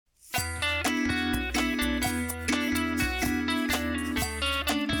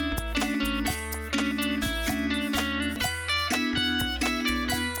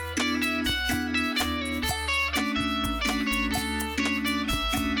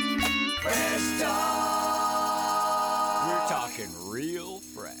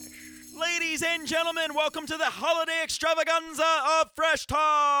Ladies and gentlemen, welcome to the holiday extravaganza of Fresh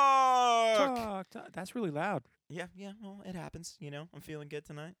Talk. That's really loud. Yeah, well, it happens. You know, I'm feeling good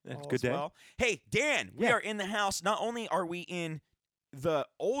tonight. That's All good is day. well. Hey, Dan, we Yeah. are in the house. Not only are we in the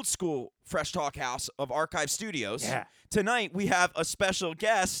old school Fresh Talk house of Archive Studios, tonight we have a special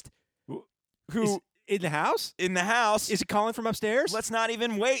guest who Is in the house? in the house. Is he calling from upstairs? Let's not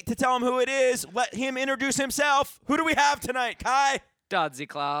even wait to tell him who it is. Let him introduce himself. Who do we have tonight, Kai? Dodsy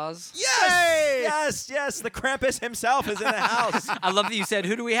Claus. Yes. The Krampus himself is in the house. I love that you said,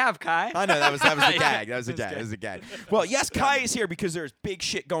 who do we have, Kai? I know, that was the gag. That was a gag. Well, yes, Kai is here because there's big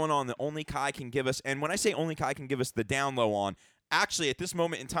shit going on that only Kai can give us. And when I say only Kai can give us the down low on, actually at this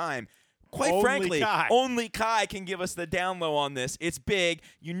moment in time, quite frankly, only Kai can give us the down low on this. It's big.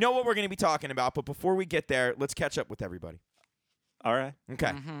 You know what we're going to be talking about. But before we get there, let's catch up with everybody. All right.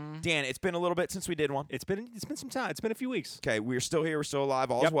 Okay. Dan, it's been a little bit since we did one. It's been some time. It's been a few weeks. Okay, we're still here. We're still alive.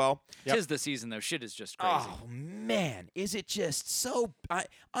 All's well. Yep. 'Tis the season, though. Shit is just crazy. Oh, man. Is it just so... I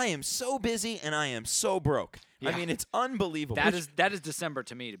am so busy and I am so broke. Yeah. I mean, it's unbelievable. That is December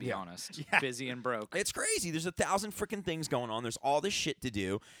to me, to be honest. Yeah. Busy and broke. It's crazy. There's 1,000 freaking things going on. There's all this shit to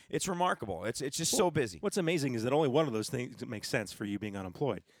do. It's remarkable. It's just so busy. What's amazing is that only one of those things makes sense for you being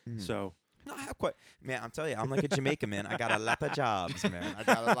unemployed. So... No, I have quite... Man, I'm telling you, I'm like a Jamaican man. I got a lot of jobs, man. I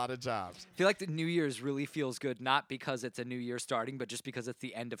got a lot of jobs. I feel like the New Year's really feels good, not because it's a new year starting, but just because it's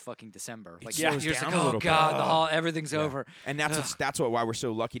the end of fucking December. Like, slows you're down like, a oh, little bit. God, everything's over. And that's why we're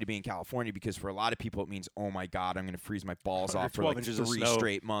so lucky to be in California, because for a lot of people it means, oh my God, I'm going to freeze my balls off for 12 like inches of 3 snow.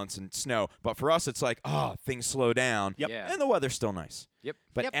 straight months and snow. But for us, it's like, oh, things slow down. Yep. Yeah. And the weather's still nice. Yep.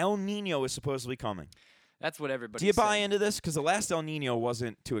 But Yep. El Nino is supposedly coming. That's what everybody Do you buy into this? Because the last El Nino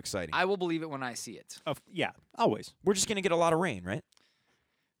wasn't too exciting. I will believe it when I see it. yeah, always. We're just going to get a lot of rain, right?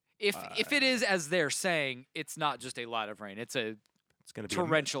 If it is as they're saying, it's not just a lot of rain. It's a It's going to be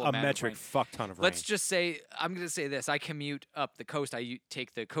torrential a amount of metric rain. fuck ton of rain. Let's just say, I'm going to say this. I commute up the coast. I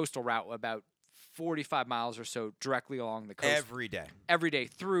take the coastal route about 45 miles or so directly along the coast. Every day.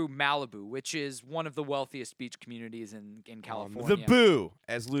 Through Malibu, which is one of the wealthiest beach communities in California. The Boo,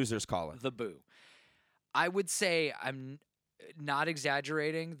 as losers call it. The Boo. I would say, I'm not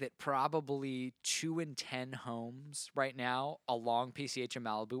exaggerating, that probably 2 in 10 homes right now along PCH and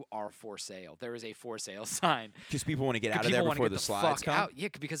Malibu are for sale. There is a for sale sign. Because people want to get out of People there wanna before get the slides come? out. Yeah,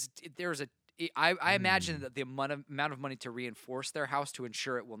 because there's I imagine that the amount of money to reinforce their house to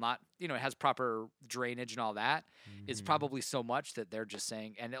ensure it will not, it has proper drainage and all that is probably so much that they're just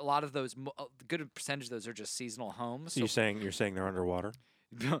saying, and a lot of those, a good percentage of those are just seasonal homes. So you're saying they're underwater?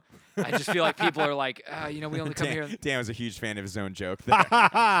 I just feel like people are like, we only come here. Dan was a huge fan of his own joke.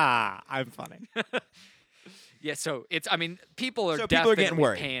 I'm funny. Yeah, so people are So definitely people are getting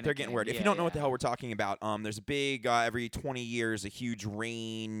worried. panicking. They're getting worried. If you don't know what the hell we're talking about, there's a big every 20 years a huge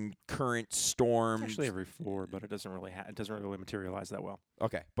rain current storm. Actually, every 4, but it doesn't really materialize that well.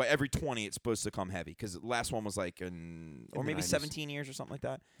 Okay, but every 20 it's supposed to come heavy, because the last one was like or maybe 90s. 17 years or something like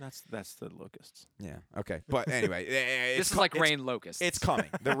that. That's the locusts. Yeah. Okay. But anyway, this is like rain locusts. It's coming.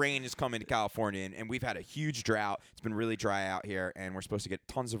 The rain is coming to California, and we've had a huge drought. It's been really dry out here, and we're supposed to get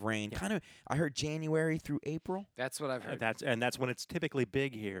tons of rain. Yeah. Kind of. I heard January through April. That's what I've heard. That's when it's typically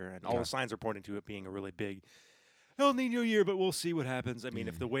big here, and all the signs are pointing to it being a really big El Nino year. But we'll see what happens. I mean,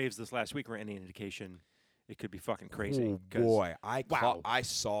 if the waves this last week were any indication, it could be fucking crazy. Oh boy, I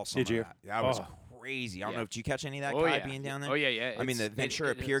saw some. Did you? Of that. That was crazy. I don't know. Did you catch any of that? Oh, Kai yeah. being down there? Oh yeah. I mean, the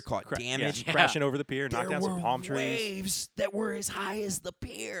Ventura Pier caught damage. crashing over the pier, knocked There down some were palm trees. waves that were as high as the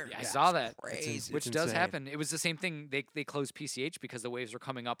pier. I saw that. Crazy. Which It's does insane. happen. It was the same thing. They closed PCH because the waves were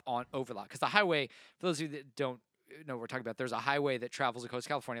coming up on Overlock. Because the highway, for those of you that don't know what we're talking about, there's a highway that travels across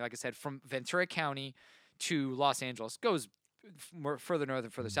California, like I said, from Ventura County to Los Angeles. Goes more further north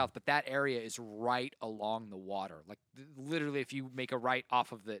and further south, but that area is right along the water. Like literally, if you make a right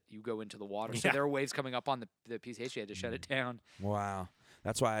off of it, you go into the water. So Yeah. there are waves coming up on the PCH. You had to shut it down. Wow.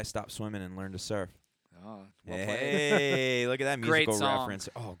 That's why I stopped swimming and learned to surf. Oh, well played. Hey, look at that Great musical song. reference.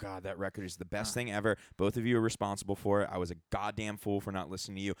 Oh, God, that record is the best thing ever. Both of you are responsible for it. I was a goddamn fool for not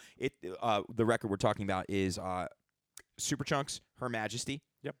listening to you. The record we're talking about is Superchunk's Her Majesty.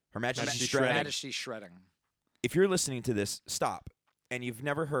 Yep. Her Majesty Majesty Shredding. Majesty shredding. If you're listening to this, stop. And you've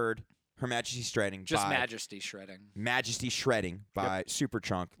never heard Her Majesty Shredding Just by Majesty shredding. Majesty Shredding by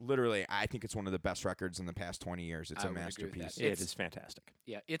Superchunk. Literally, I think it's one of the best records in the past 20 years. It's I a would agree with masterpiece. that. It is fantastic.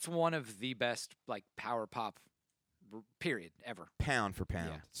 Yeah, it's one of the best power pop period ever. Pound for pound.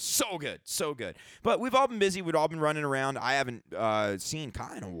 Yeah. So good. So good. But we've all been busy. We've all been running around. I haven't seen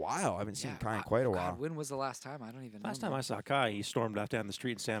Kai in a while. I haven't seen Kai in quite a while. God, when was the last time? I don't even know. Last time I saw Kai, he stormed off down the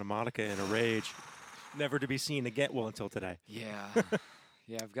street in Santa Monica in a rage, never to be seen again. Well, until today. Yeah.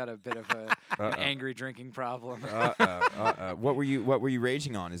 Yeah, I've got a bit of an angry drinking problem. What were you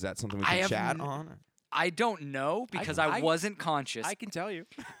raging on? Is that something we can chat on? I don't know because I wasn't conscious. I can tell you.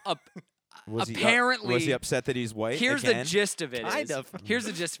 Apparently, was he upset that he's white? Here's again? the gist of it. Kind of. Here's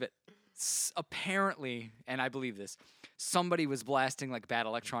the gist of it. Apparently, and I believe this, somebody was blasting like bad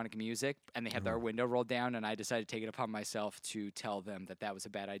electronic music, and they had their window rolled down, and I decided to take it upon myself to tell them that was a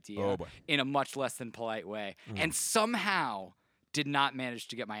bad idea in a much less than polite way, and somehow did not manage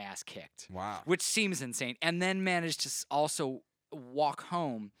to get my ass kicked. Wow. Which seems insane. And then managed to also walk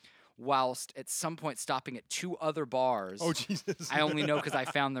home whilst at some point stopping at 2 other bars. Oh, Jesus. I only know because I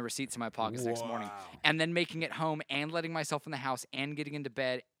found the receipts in my pockets next morning. And then making it home and letting myself in the house and getting into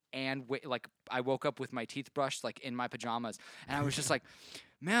bed and I woke up with my teeth brushed like in my pajamas. And I was just like,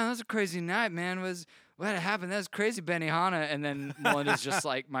 man, that was a crazy night, man. What happened? That was crazy, Benihana. And then Melinda's just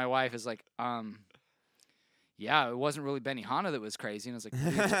like, my wife is like, yeah, it wasn't really Benihana that was crazy. And I was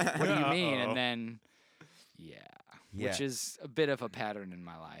like, what do you mean? And then, which is a bit of a pattern in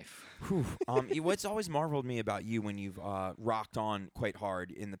my life. What's always marveled me about you when you've rocked on quite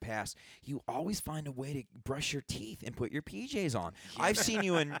hard in the past, you always find a way to brush your teeth and put your PJs on. Yeah. I've seen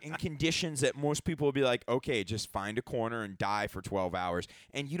you in conditions that most people would be like, okay, just find a corner and die for 12 hours.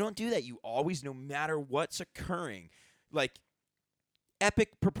 And you don't do that. You always, no matter what's occurring, like,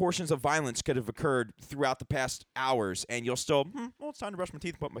 epic proportions of violence could have occurred throughout the past hours, and you'll still, well, it's time to brush my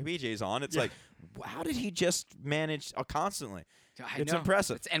teeth and put my PJs on. It's like, how did he just manage constantly? It's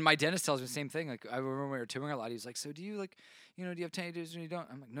impressive. And my dentist tells me the same thing. Like, I remember when we were touring a lot, he was like, so do you, like, do you have tinnitus when you don't?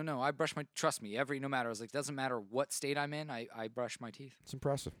 I'm like, no, I brush trust me, no matter. I was like, doesn't matter what state I'm in, I brush my teeth. It's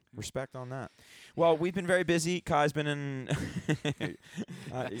impressive. Respect on that. Well, we've been very busy. Kai's been in...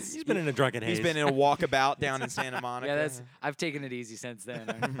 he's been in a drunken haze. He's been in a walkabout down in Santa Monica. Yeah, I've taken it easy since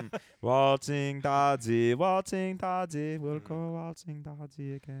then. Waltzing Dodgy, we'll go waltzing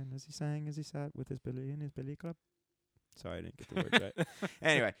Dodgy again, as he sat with his Billy in his Billy Club. Sorry, I didn't get the word right.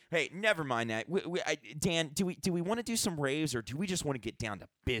 Anyway, hey, never mind that. Dan, do we want to do some raves, or do we just want to get down to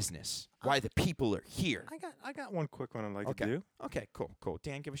business? Why the people are here? I got one quick one I'd like to do. Okay, cool.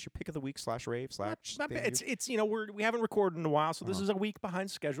 Dan, give us your pick of the week /rave / It's we haven't recorded in a while, so this is a week behind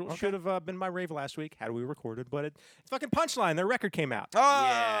schedule. It should have been my rave last week had we recorded, but it's fucking Punchline. Their record came out. Oh,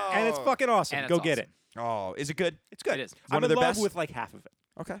 yeah. And it's fucking awesome. Go get it. Oh, is it good? It's good. It is. I'm in love with like half of it.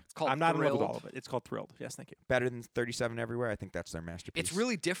 Okay. It's called I'm not Thrilled. in love with all of it. It's called Thrilled. Yes, thank you. Better than 37 Everywhere? I think that's their masterpiece. It's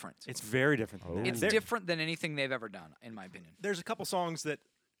really different. It's very different. It's different than anything they've ever done, in my opinion. There's a couple songs that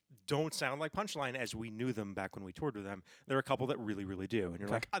don't sound like Punchline as we knew them back when we toured with them. There are a couple that really, really do. And you're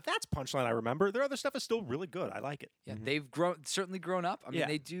like, that's Punchline I remember. Their other stuff is still really good. I like it. Yeah, they've certainly grown up. I mean,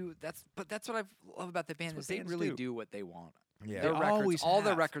 they do. But that's what I love about the band is they really do what they want. Yeah. Their records, all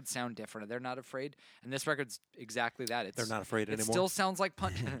their records sound different. They're not afraid, and this record's exactly that. They're not afraid anymore. It still sounds like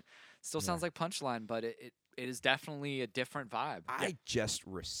sounds like Punchline, but it is definitely a different vibe. I just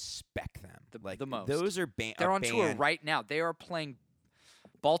respect them the most. Those are They're on tour right now. They are playing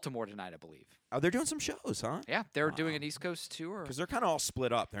Baltimore tonight, I believe. Oh, they're doing some shows, huh? Yeah, they're doing an East Coast tour. Because they're kind of all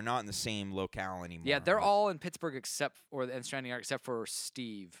split up. They're not in the same locale anymore. Yeah, they're all in Pittsburgh and Stranding Art, except for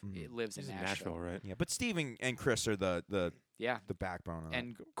Steve. It lives in Nashville, right? Yeah, but Steve and Chris are the backbone of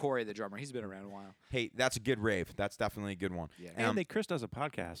and Corey, the drummer, he's been around a while. Hey, that's a good rave. That's definitely a good one. Yeah. And Chris does a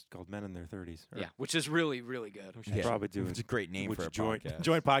podcast called Men in Their 30s. Yeah, which is really, really good. We should probably do it. It's a great name for a podcast.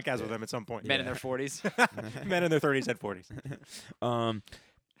 Joint podcast with them at some point. Men in their 40s. Men in their 30s and 40s.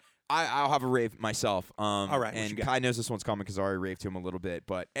 I'll have a rave myself. All right. And Kai knows this one's coming because I already raved to him a little bit.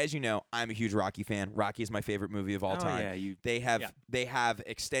 But as you know, I'm a huge Rocky fan. Rocky is my favorite movie of all time. Yeah, they have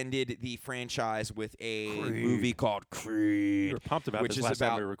extended the franchise with a movie called Creed. We were pumped about this last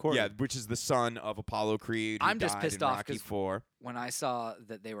time we recorded. Yeah, which is the son of Apollo Creed. I'm just pissed off because when I saw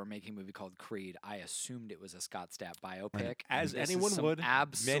that they were making a movie called Creed, I assumed it was a Scott Stapp biopic. As anyone would.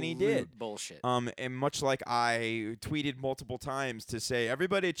 Absolute Many did. Bullshit. And much like I tweeted multiple times to say,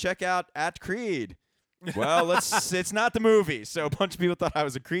 everybody check out at Creed. Well, it's not the movie. So a bunch of people thought I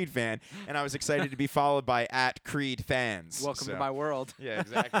was a Creed fan, and I was excited to be followed by at Creed fans. Welcome to my world. Yeah,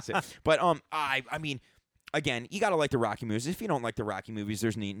 exactly. But I mean, again, you got to like the Rocky movies. If you don't like the Rocky movies,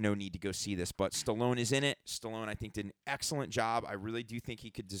 there's no need to go see this. But Stallone is in it. Stallone, I think, did an excellent job. I really do think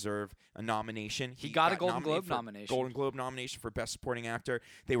he could deserve a nomination. He got a Golden Globe nomination. Golden Globe nomination for Best Supporting Actor.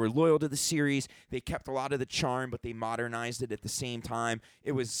 They were loyal to the series. They kept a lot of the charm, but they modernized it at the same time.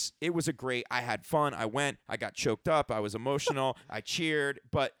 It was a great. I had fun. I went. I got choked up. I was emotional. I cheered.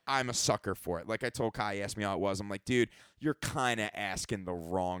 But I'm a sucker for it. Like I told Kai, he asked me how it was. I'm like, dude, you're kind of asking the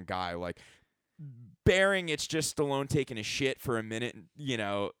wrong guy. Like, bearing it's just Stallone taking a shit for a minute,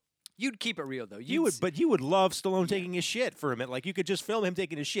 You'd keep it real though. You would, but you would love Stallone taking his shit for a minute. Like you could just film him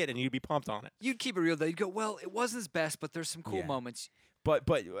taking his shit, and you'd be pumped on it. You'd keep it real though. You'd go, well, it wasn't his best, but there's some cool moments. But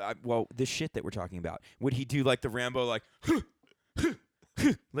well, the shit that we're talking about, would he do like the Rambo, like,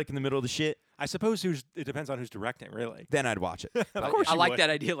 like in the middle of the shit? I suppose it depends on who's directing, really. Then I'd watch it. Of course I you like would. that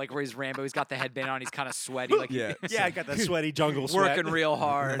idea, like where he's Rambo, he's got the headband on, he's kind of sweaty, like Yeah. Yeah, I got that sweaty jungle sweat. working real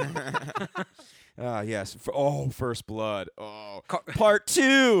hard. Yes. First Blood. Oh, part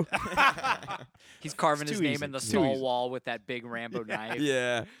 2. He's carving It's his too name easy. in the Too stall easy. wall with that big Rambo knife.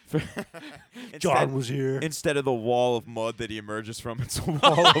 Yeah. John was here. Instead of the wall of mud that he emerges from, it's a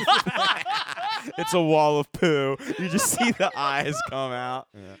wall of it's a wall of poo. You just see the eyes come out.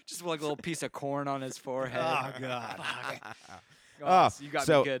 Yeah. Just like a little piece of corn on his forehead. Oh God. You got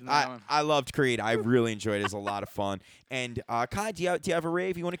me good in that one. I loved Creed. I really enjoyed it. It was a lot of fun. And Kai, do you have a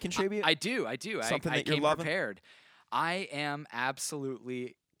rave you want to contribute? I do. Something I that you're came loving? prepared. I am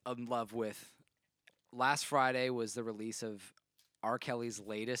absolutely in love with. Last Friday was the release of R. Kelly's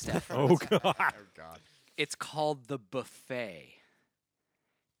latest effort. Oh God. God. It's called The Buffet.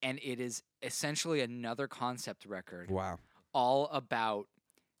 And it is essentially another concept record Wow. all about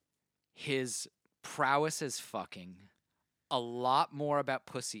his prowess as fucking, a lot more about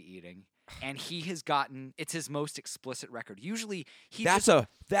pussy eating, and he has gotten, it's his most explicit record. Usually That's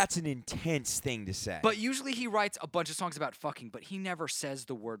an intense thing to say. But usually he writes a bunch of songs about fucking, but he never says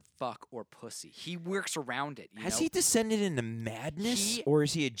the word fuck or pussy. He works around it. Has he descended into madness, or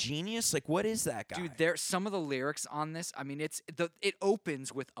is he a genius? Like, what is that guy? Dude, there's some of the lyrics on this. I mean, it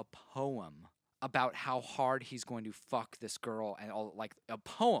opens with a poem about how hard he's going to fuck this girl, and all, like a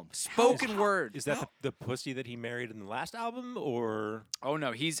poem, spoken word. Is that the pussy that he married in the last album, or? Oh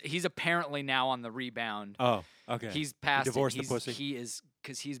no, he's apparently now on the rebound. Oh, okay. He's past it. divorced the pussy. He is,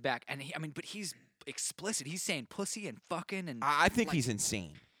 because he's back, and but he's explicit. He's saying pussy and fucking, and I think like, he's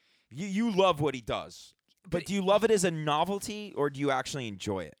insane. You love what he does, but do you love it as a novelty, or do you actually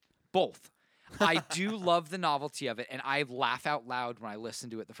enjoy it? both. I do love the novelty of it, and I laugh out loud when I listen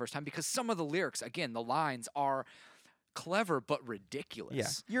to it the first time because some of the lyrics, again, the lines are clever but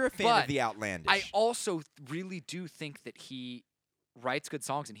ridiculous. Yeah, you're a fan But of the outlandish. I also really do think that he writes good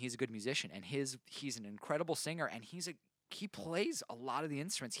songs and he's a good musician, and he's an incredible singer, and he plays a lot of the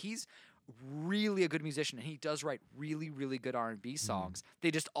instruments. He's really a good musician, and he does write really, really good R&B songs.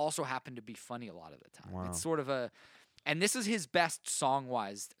 They just also happen to be funny a lot of the time. Wow. It's sort of and this is his best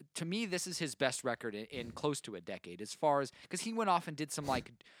song-wise. To me, this is his best record in close to a decade, as far as, because he went off and did some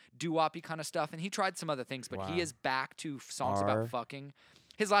like doo-wop-y kind of stuff, and he tried some other things, but Wow. he is back to songs R. about fucking.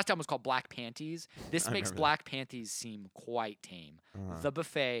 His last album was called Black Panties. This I makes remember Black Panties seem quite tame. The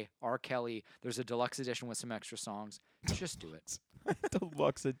Buffet, R. Kelly. There's a deluxe edition with some extra songs. Just do it.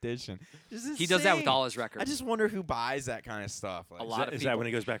 Deluxe edition. He does that with all his records. I just wonder who buys that kind of stuff. Like, A lot of Is people. that when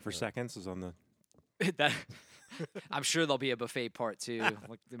he goes back for seconds? Is on the That, I'm sure there'll be a buffet part two.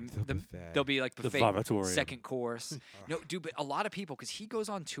 Like buffet. there'll be like the buffet vomitorium. second course. No, dude, but a lot of people, because he goes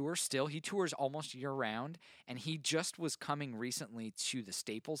on tour still. He tours almost year round, and he just was coming recently to the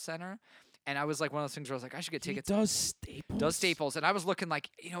Staples Center. And I was like one of those things where I was like, I should get tickets. He does Staples. Does Staples, and I was looking like,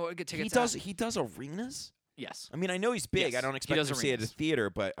 I'd get tickets. He does arenas. Yes. I mean, I know he's big. Yes, I don't he expect does to see it at a arenas. theater,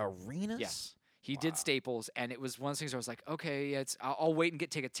 but arenas. Yes. He did Staples, and it was one of those things where I was like, okay, yeah, I'll wait and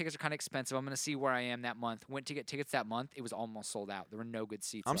get tickets. Tickets are kind of expensive. I'm going to see where I am that month. Went to get tickets that month. It was almost sold out. There were no good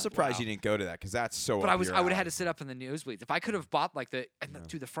seats I'm left. surprised you didn't go to that because that's so. But up I would your have alley. had to sit up in the nosebleeds. If I could have bought like dude,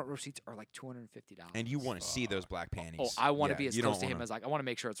 the front row seats are like $250. And you want to see those black panties. Oh, I want to Yeah, be as you close don't to him wanna- as I want to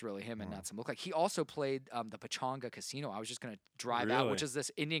make sure it's really him and not some look like. He also played the Pachanga Casino. I was just going to drive out, which Really? is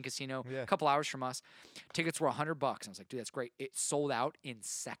this Indian casino Yeah. a couple hours from us. Tickets were $100. I was like, dude, that's great. It sold out in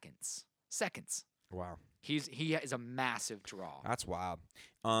seconds. Seconds. Wow, He is a massive draw. that's wild.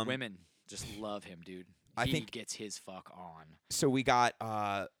 Women just love him, dude. I He think- gets his fuck on. So we got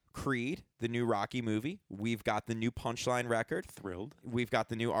Creed, the new Rocky movie. We've got the new Punchline record. thrilled We've got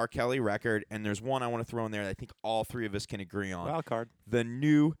the new R. Kelly record, and there's one I want to throw in there that I think all three of us can agree on. wild card. The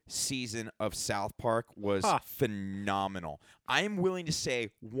new season of South Park was Huh. phenomenal. I am willing to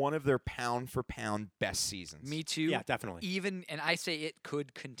say one of their pound-for-pound best seasons. Me too. Yeah, definitely. And I say it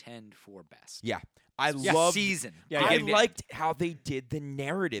could contend for best. Yeah. I Yeah, love season. Yeah, I yeah. liked how they did the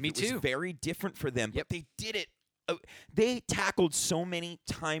narrative. Me it was too. very different for them, Yep. but they did it They tackled so many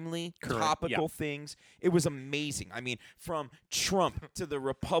timely, topical things. It was amazing. I mean, from Trump to the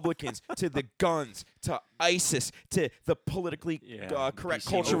Republicans to the guns to ISIS to the politically correct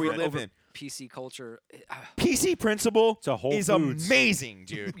culture we live in. PC culture. PC principle is Foods. Amazing,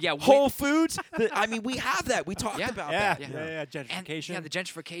 dude. Yeah, Whole Foods. I mean, we have that. We talked about that. Yeah, gentrification. And, the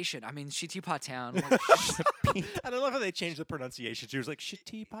gentrification. I mean, Shitty Pot Town. And I love how they changed the pronunciation. She was like,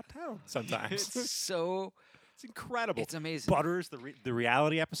 Shitty Pot Town sometimes. It's incredible. It's amazing. Butters, the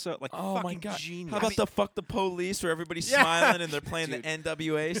reality episode, like oh my God. Genius. How about the fuck the police where everybody's smiling and they're playing the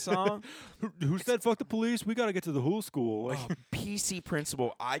NWA song? Who said fuck the police? We got to get to the whole school. Like, PC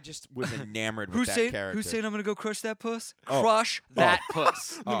principle. I just was enamored with that character. Who's saying I'm going to go crush that puss? Crush that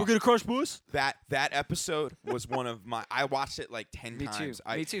puss. We're going to crush puss? That episode was one of my... I watched it like 10 times.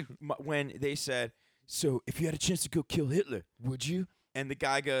 Me too. When they said, so if you had a chance to go kill Hitler, would you? And the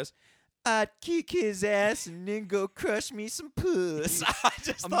guy goes... I'd kick his ass and then go crush me some puss. I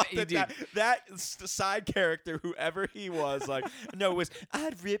just thought that side character, whoever he was, like, no, it was,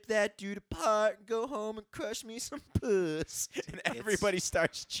 I'd rip that dude apart and go home and crush me some puss. And everybody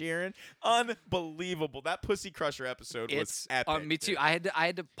starts cheering. Unbelievable. That Pussy Crusher episode was epic. Me too. I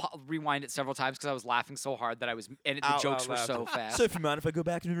had to rewind it several times because I was laughing so hard that the jokes were so fast. So if you mind if I go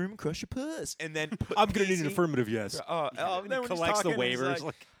back in the room and crush your puss? And then I'm going to need an affirmative yes. And then he collects the waivers.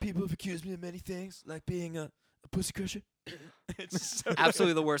 Like, people have accused me of many things, like being a pussy crusher. It's so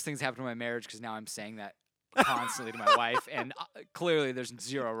absolutely the worst things happened to my marriage because now I'm saying that constantly to my wife, and clearly there's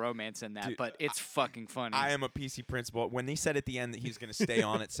zero romance in that. Dude, but it's fucking funny. I am a PC principal. When they said at the end that he's going to stay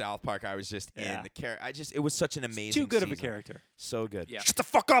on at South Park, I was just in the character. It was such an amazing. Too good season. of a character. So good. Yeah. Shut the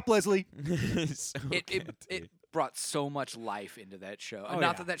fuck up, Leslie. It brought so much life into that show.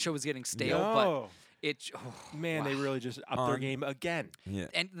 Not that show was getting stale, but. They really just upped their game again. Yeah.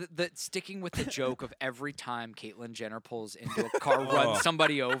 And the sticking with the joke of every time Caitlyn Jenner pulls into a car, runs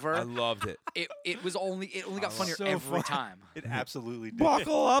somebody over. I loved it. It only got funnier every time. It absolutely did.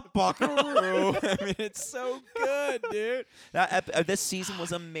 Buckle up, buckaroo. I mean, it's so good, dude. This season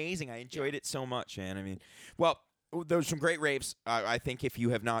was amazing. I enjoyed it so much, man. I mean, there was some great raves. I think if you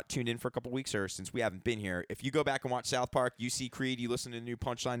have not tuned in for a couple weeks or since we haven't been here, if you go back and watch South Park, you see Creed, you listen to the new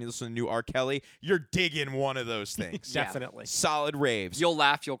Punchline, you listen to the new R. Kelly, you're digging one of those things. Definitely. Solid raves. You'll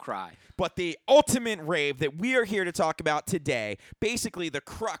laugh, you'll cry. But the ultimate rave that we are here to talk about today, basically the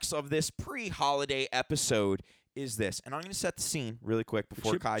crux of this pre-holiday episode, is this. And I'm going to set the scene really quick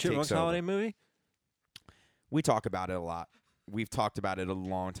before Kai takes over. Holiday movie? We talk about it a lot. We've talked about it a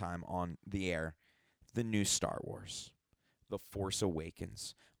long time on the air. The new Star Wars, The Force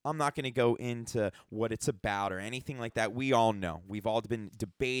Awakens. I'm not going to go into what it's about or anything like that. We all know. We've all been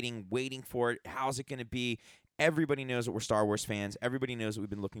debating, waiting for it. How's it going to be? Everybody knows that we're Star Wars fans. Everybody knows that we've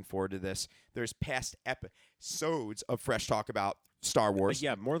been looking forward to this. There's past episodes of Fresh Talk about Star Wars.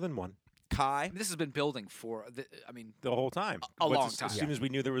 Yeah, more than one. Kai. This has been building for, the whole time. A long time. As soon as we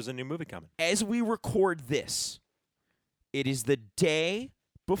knew there was a new movie coming. As we record this, it is the day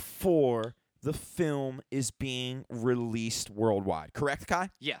before the film is being released worldwide. Correct, Kai?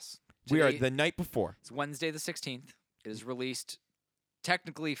 Yes. We are the night before. It's Wednesday the 16th. It is released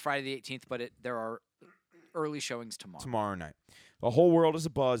technically Friday the 18th, but there are early showings tomorrow. Tomorrow night. The whole world is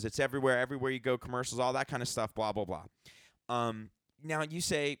abuzz. It's everywhere. Everywhere you go, commercials, all that kind of stuff, blah, blah, blah. Now, you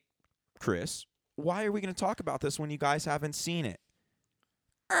say, Chris, why are we going to talk about this when you guys haven't seen it?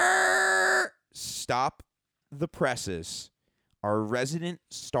 Stop the presses. Our resident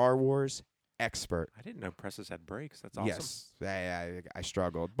Star Wars expert. I didn't know presses had brakes. That's awesome. Yes. I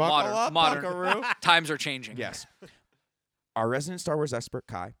struggled. Buckle up, buckaroo. Times are changing. Yes. Our resident Star Wars expert,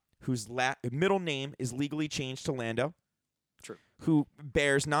 Kai, whose middle name is legally changed to Lando. True. Who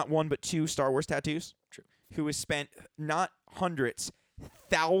bears not one but two Star Wars tattoos. True. Who has spent not hundreds,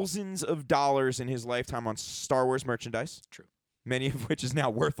 thousands of dollars in his lifetime on Star Wars merchandise. True. Many of which is now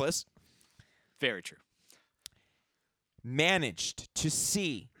worthless. Very true. Managed to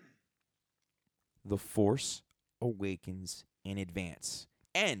see The Force Awakens in advance.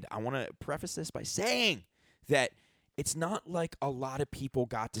 And I want to preface this by saying that it's not like a lot of people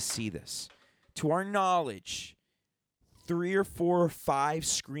got to see this. To our knowledge, 3 or 4 or 5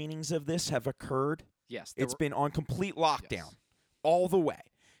 screenings of this have occurred. Yes. It's been on complete lockdown all the way.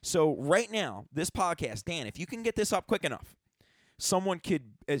 So right now, this podcast, Dan, if you can get this up quick enough, someone could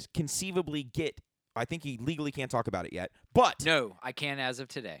conceivably get, I think he legally can't talk about it yet, but... No, I can as of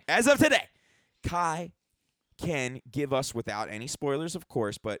today. As of today. Kai can give us, without any spoilers, of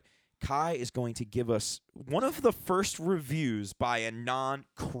course, but Kai is going to give us one of the first reviews by a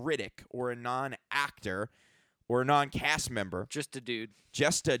non-critic or a non-actor or a non-cast member. Just a dude.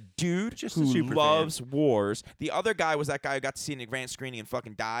 Just a dude Just a who super loves wars. The other guy was that guy who got to see an advanced screening and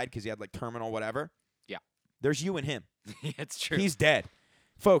fucking died because he had like terminal whatever. Yeah. There's you and him. It's true. He's dead.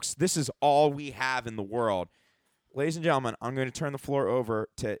 Folks, this is all we have in the world. Ladies and gentlemen, I'm going to turn the floor over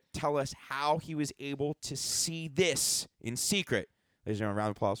to tell us how he was able to see this in secret. Ladies and gentlemen,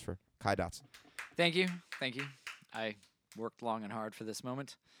 round of applause for Kai Dotson. Thank you. Thank you. I worked long and hard for this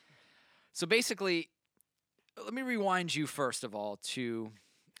moment. So basically, let me rewind you first of all to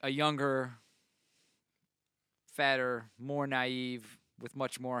a younger, fatter, more naive, with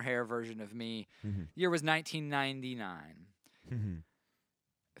much more hair version of me. Mm-hmm. The year was 1999. Mm-hmm.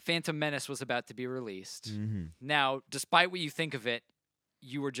 Phantom Menace was about to be released. Mm-hmm. Now, despite what you think of it,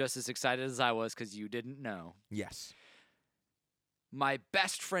 you were just as excited as I was because you didn't know. Yes. My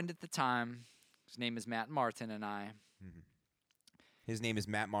best friend at the time, his name is Matt Martin, and I. Mm-hmm. His name is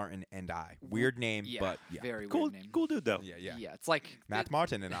Matt Martin and I. Weird name, but yeah. Very Cool, weird name. cool dude though. Yeah. Yeah, it's like Matt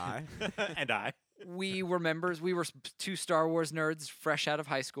Martin and I. And I. we were members. We were two Star Wars nerds fresh out of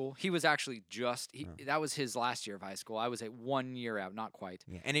high school. He was actually that was his last year of high school. I was 1 year out, not quite.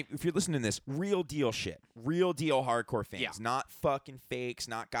 Yeah. And if you're listening to this, real deal shit. Real deal hardcore fans. Yeah. Not fucking fakes,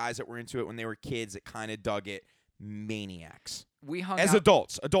 not guys that were into it when they were kids that kind of dug it. Maniacs. We hung As out.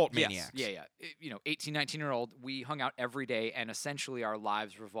 adults. Adult Yes, maniacs. yeah. 18, 19-year-old. We hung out every day, and essentially our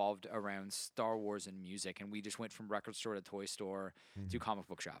lives revolved around Star Wars and music, and we just went from record store to toy store to comic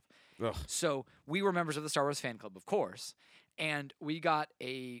book shop. Ugh. So we were members of the Star Wars fan club, of course, and we got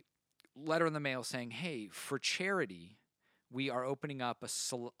a letter in the mail saying, hey, for charity, we are opening up a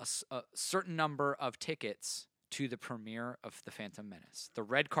certain number of tickets to the premiere of The Phantom Menace, the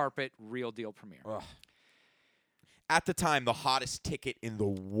red carpet, real deal premiere. Ugh. At the time, the hottest ticket in the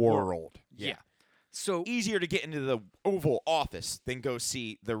world. Yeah. So Easier to get into the Oval Office than go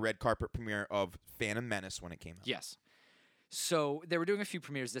see the red carpet premiere of Phantom Menace when it came out. yes. So they were doing a few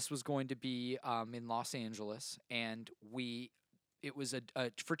premieres. This was going to be in Los Angeles, and it was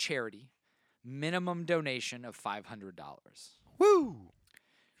a for charity, minimum donation of $500. Woo!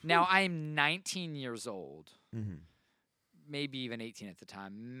 Now I'm 19 years old, Mm-hmm. maybe even 18 at the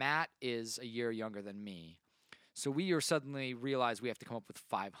time. Matt is a year younger than me. So we suddenly realized we have to come up with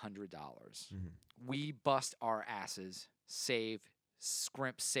 $500. Mm-hmm. We bust our asses, save,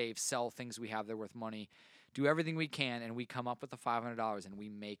 scrimp, save, sell things we have that are worth money, do everything we can, and we come up with the $500 and we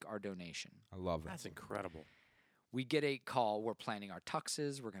make our donation. I love that. That's incredible. We get a call. We're planning our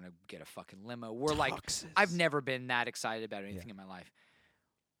tuxes. We're going to get a fucking limo. We're like, Tuxes. I've never been that excited about anything in my life.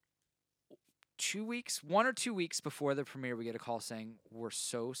 1 or 2 weeks before the premiere, we get a call saying, we're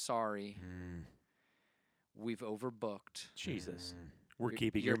so sorry. We've overbooked. Jesus. We're Your-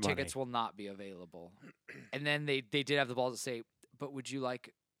 keeping your your money. tickets will not be available. And then they did have the balls to say, but would you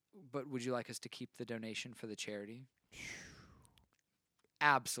like us to keep the donation for the charity?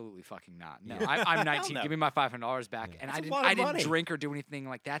 Absolutely fucking not. No, I'm 19. no. Give me my $500 back. And That's a I lot of didn't money. drink or do anything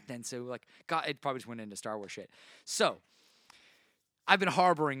like that then. So like, God, it probably just went into Star Wars shit. So I've been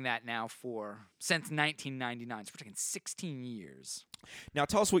harboring that now since 1999. So we're talking 16 years. Now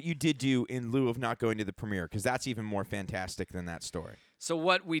tell us what you did do in lieu of not going to the premiere, because that's even more fantastic than that story. So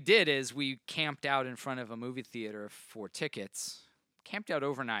what we did is we camped out in front of a movie theater for tickets. Camped out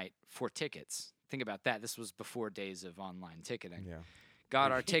overnight for tickets. Think about that. This was before days of online ticketing. Yeah.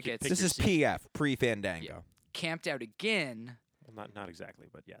 Got our You tickets. pick This your is seat. PF, pre-Fandango. Yeah. Camped out again. Well, not exactly,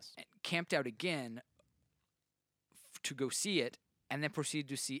 but yes. Camped out again to go see it, and then proceeded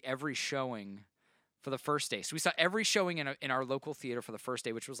to see every showing for the first day. So we saw every showing in our local theater for the first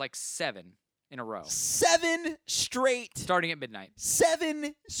day, which was like 7 in a row, 7 straight starting at midnight.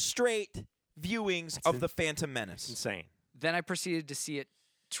 viewings of The Phantom Menace. Insane. Then I proceeded to see it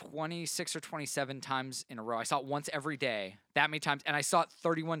 26 or 27 times in a row. I saw it once every day, that many times, and I saw it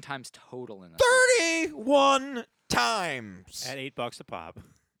 31 times total in the 31 times. At $8 a pop.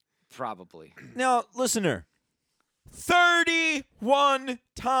 probably. Now, listener, 31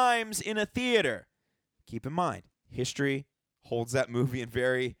 times in a theater. Keep in mind, history holds that movie in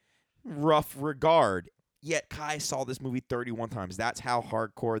very rough regard. Yet Kai saw this movie 31 times. That's how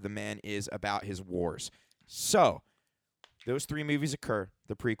hardcore the man is about his wars. So, those 3 movies occur,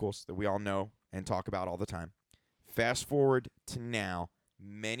 the prequels that we all know and talk about all the time. Fast forward to now,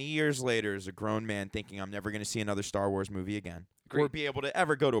 many years later, as a grown man thinking I'm never going to see another Star Wars movie again. Or Agreed. be able to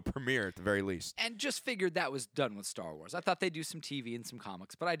ever go to a premiere at the very least. And just figured that was done with Star Wars. I thought they'd do some TV and some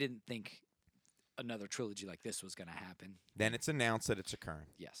comics, but I didn't think another trilogy like this was going to happen. Then it's announced that it's occurring.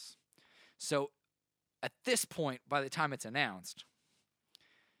 Yes. So at this point, by the time it's announced,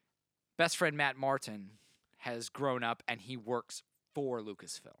 best friend Matt Martin has grown up and he works for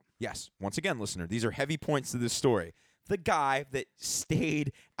Lucasfilm. Yes. Once again, listener, these are heavy points to this story. The guy that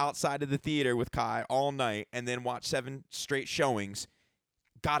stayed outside of the theater with Kai all night and then watched 7 straight showings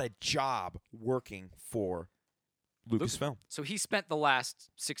got a job working for Lucasfilm. So he spent the last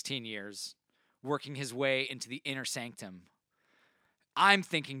 16 years working his way into the inner sanctum. I'm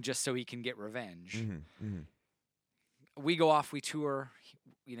thinking just so he can get revenge. Mm-hmm, mm-hmm. We go off, we tour,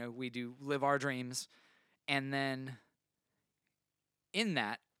 we do live our dreams. And then in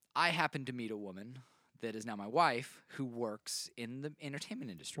that, I happen to meet a woman that is now my wife who works in the entertainment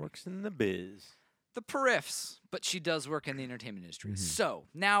industry. Works in the biz. The periffs, but she does work in the entertainment industry. Mm-hmm. So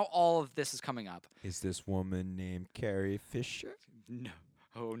now all of this is coming up. Is this woman named Carrie Fisher? No.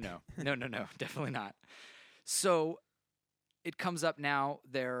 Oh, no. No, definitely not. So it comes up now.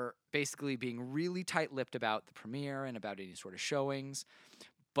 They're basically being really tight-lipped about the premiere and about any sort of showings.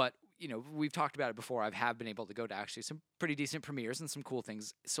 But, we've talked about it before. I have been able to go to actually some pretty decent premieres and some cool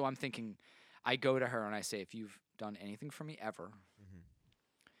things. So I'm thinking, I go to her and I say, if you've done anything for me ever,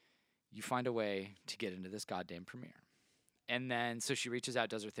 you find a way to get into this goddamn premiere. And then, so she reaches out,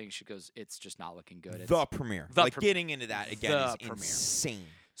 does her thing. She goes, it's just not looking good. The premiere. Getting into that again is insane.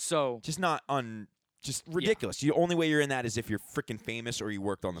 So just not just ridiculous. The only way you're in that is if you're freaking famous or you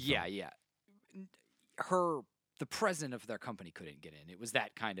worked on the film. Yeah. The president of their company couldn't get in. It was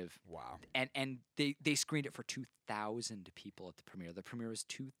that kind of wow. And they screened it for 2,000 people at the premiere. The premiere was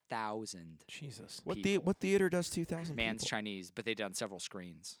 2,000. Jesus. What theater does 2,000? People? Chinese, but they done several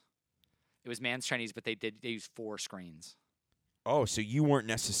screens. It was Mann's Chinese, but they used 4 screens. Oh, so you weren't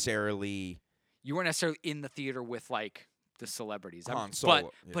necessarily in the theater with like the celebrities.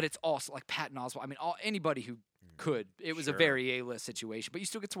 Solo. But it's also like Patton Oswalt. I mean, anybody who could. It was a very A-list situation, but you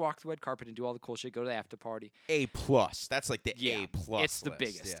still get to walk the red carpet and do all the cool shit. Go to the after party. A+. That's like the A+. It's the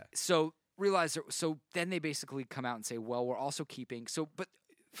biggest. Yeah. So realize. So then they basically come out and say, well, we're also keeping. So, but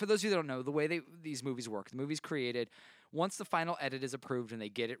for those of you that don't know, the way these movies work, the movie's created. Once the final edit is approved and they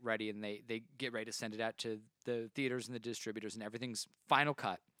get it ready and they get ready to send it out to the theaters and the distributors and everything's final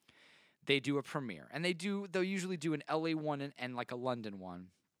cut, they do a premiere. And they'll usually do an LA one and like a London one,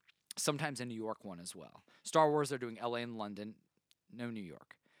 sometimes a New York one as well. Star Wars, they're doing LA and London, no New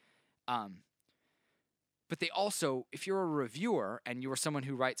York. But they also, if you're a reviewer and you're someone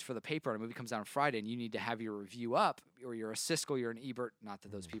who writes for the paper and a movie comes out on Friday and you need to have your review up, or you're a Siskel, you're an Ebert, not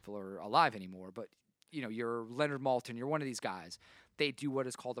that those people are alive anymore, but you're Leonard Maltin, you're one of these guys. They do what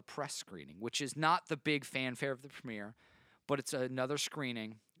is called a press screening, which is not the big fanfare of the premiere, but it's another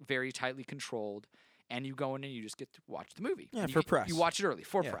screening, very tightly controlled, and you go in and you just get to watch the movie. Yeah, for press. You watch it early,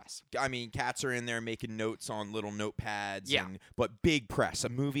 for press. I mean, cats are in there making notes on little notepads. Yeah. But big press. A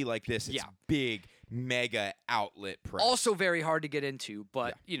movie like this, it's big, mega outlet press. Also very hard to get into,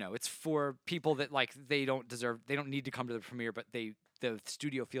 but, it's for people that, like, they don't need to come to the premiere, but the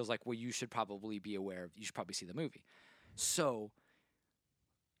studio feels like, well, you should probably be aware of, you should probably see the movie. So,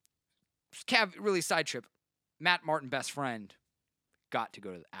 really side trip, Matt Martin, best friend, got to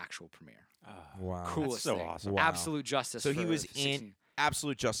go to the actual premiere. Wow. Coolest That's so thing. awesome. Wow. Absolute Justice. So he was in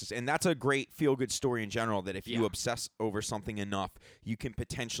Absolute Justice. And that's a great feel-good story in general, that if you obsess over something enough, you can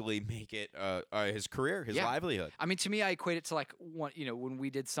potentially make it his career, his livelihood. I mean, to me, I equate it to, like, when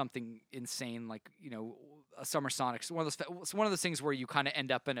we did something insane, like, a Summer Sonics, one of those things where you kind of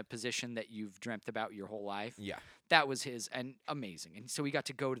end up in a position that you've dreamt about your whole life. Yeah. That was his, and amazing. And so we got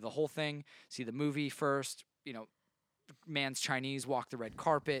to go to the whole thing, see the movie first, Mann's Chinese, walk the red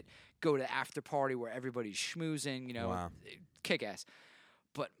carpet, go to after party where everybody's schmoozing, wow. Kick ass.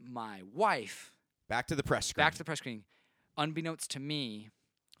 But my wife, back to the press screening, unbeknownst to me,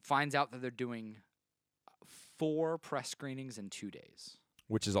 finds out that they're doing 4 press screenings in 2 days,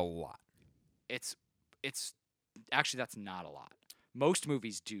 which is a lot. It's actually, that's not a lot. Most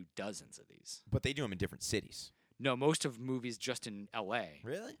movies do dozens of these. But they do them in different cities. No, most of movies just in L.A.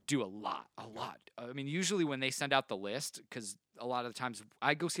 Really? Do a lot. I mean, usually when they send out the list, because a lot of the times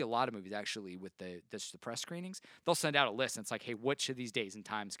I go see a lot of movies actually with the press screenings. They'll send out a list and it's like, hey, which of these days and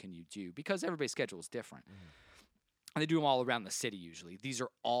times can you do? Because everybody's schedule is different. Mm-hmm. And they do them all around the city usually. These are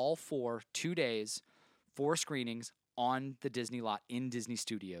all for 2 days, 4 screenings on the Disney lot in Disney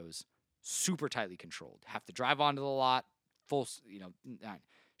Studios, super tightly controlled. Have to drive onto the lot, full,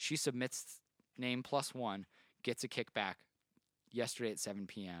 She submits name +1. Gets a kickback yesterday at 7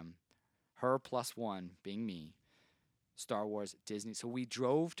 p.m. Her +1 being me. Star Wars, Disney. So we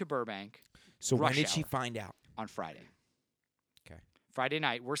drove to Burbank. So when did she find out? On Friday. Okay. Friday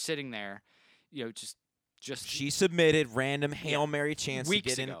night, we're sitting there, just She submitted random Hail Mary chance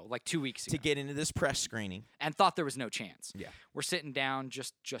weeks to get ago, like 2 weeks ago, to get into this press screening, and thought there was no chance. Yeah. We're sitting down,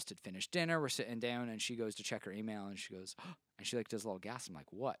 just had finished dinner. We're sitting down, and she goes to check her email, and she goes, and she like does a little gasp. I'm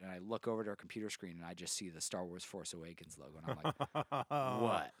like, what? And I look over to her computer screen, and I just see the Star Wars Force Awakens logo, and I'm like,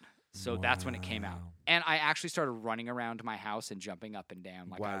 what? So that's when it came out, and I actually started running around my house and jumping up and down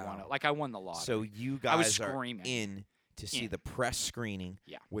like I won the lottery. So you I was guys are screaming. in to see the press screening,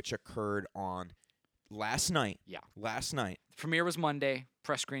 Yeah. which occurred on last night. Yeah. Last night. Premiere was Monday.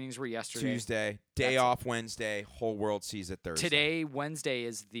 Press screenings were yesterday. Tuesday. Day off Wednesday. Whole world sees it Thursday. Today, Wednesday,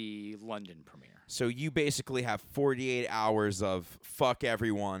 is the London premiere. So you basically have 48 hours of fuck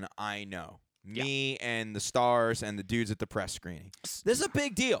everyone I know. Me and the stars and the dudes at the press screening. This is a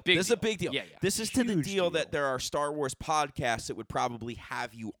big deal. This is a big deal. Yeah. This is to the deal that there are Star Wars podcasts that would probably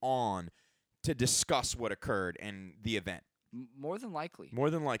have you on to discuss what occurred and the event. More than likely. More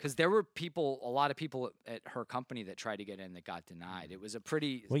than likely. Because there were a lot of people at her company that tried to get in that got denied. It was a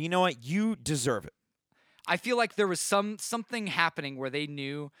pretty... Well, you know what? You deserve it. I feel like there was something happening where they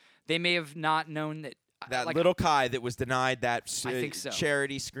knew, they may have not known that... That like, little Kai that was denied that I think so.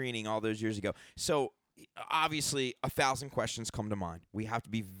 charity screening all those years ago. So, obviously, 1,000 questions come to mind. We have to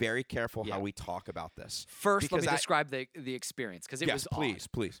be very careful how we talk about this. First, let me describe the experience, because it was please,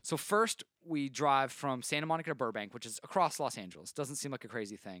 odd. please. So first, we drive from Santa Monica to Burbank, which is across Los Angeles. Doesn't seem like a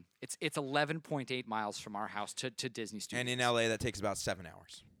crazy thing. It's 11.8 miles from our house to Disney Studios. And in LA, that takes about 7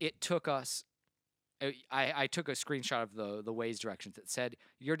 hours. It took us... I took a screenshot of the Waze directions that said,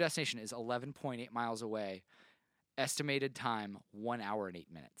 your destination is 11.8 miles away. Estimated time, 1 hour and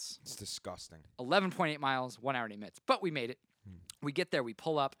 8 minutes. It's disgusting. 11.8 miles, 1 hour and 8 minutes. But we made it. We get there. We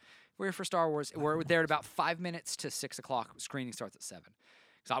pull up. We're here for Star Wars. We're there at about 5 minutes to 6 o'clock. Screening starts at 7.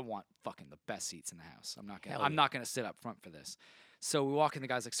 Because I want fucking the best seats in the house. I'm not gonna sit up front for this. So we walk in. The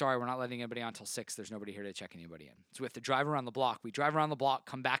guy's like, sorry, we're not letting anybody on until 6. There's nobody here to check anybody in. So we have to drive around the block. We drive around the block,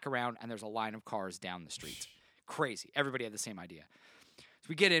 come back around, and there's a line of cars down the street. Crazy. Everybody had the same idea. So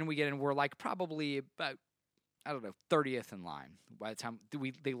we get in. We're like probably about, 30th in line. By the time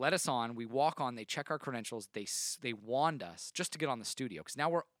they let us on, we walk on, they check our credentials, they wand us just to get on the studio, because now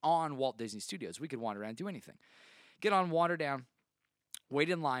we're on Walt Disney Studios. We could wander around and do anything. Get on, wander down, wait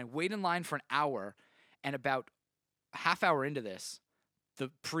in line for an hour, and about a half hour into this, the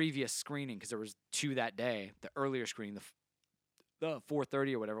previous screening, because there was 2 that day, the earlier screening, the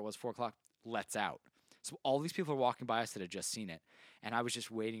 4:30 or whatever it was, 4 o'clock, lets out. So all these people are walking by us that had just seen it. And I was just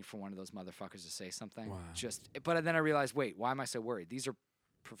waiting for one of those motherfuckers to say something. Wow. But then I realized, wait, why am I so worried? These are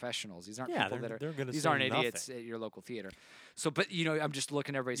professionals. These aren't people that are. These aren't idiots at your local theater. So, but I'm just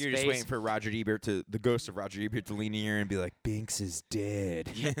looking at everybody's face. You're just waiting for the ghost of Roger Ebert to lean in here and be like, Binks is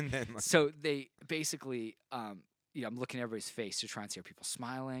dead. And then, so they basically, I'm looking at everybody's face to try and see, are people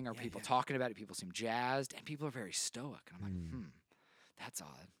smiling? Are people talking about it? People seem jazzed, and people are very stoic. And I'm like, that's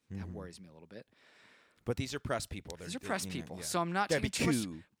odd. That worries me a little bit. But these are press people. These are press people. So I'm not taking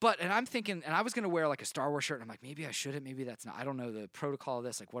too much. And I'm thinking, and I was going to wear like a Star Wars shirt, and I'm like, maybe I shouldn't, maybe that's not. I don't know the protocol of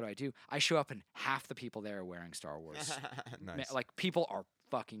this. Like, what do I do? I show up, and half the people there are wearing Star Wars. Nice. Like, people are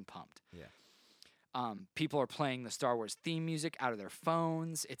fucking pumped. Yeah. People are playing the Star Wars theme music out of their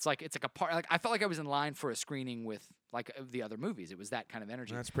phones. It's like a part. Like, I felt like I was in line for a screening with like the other movies. It was that kind of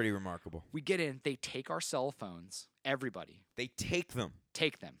energy. That's pretty remarkable. We get in. They take our cell phones. Everybody. They take them.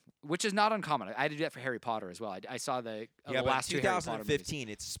 Which is not uncommon. I had to do that for Harry Potter as well. I saw the last 2 Harry Potter movies. 2015,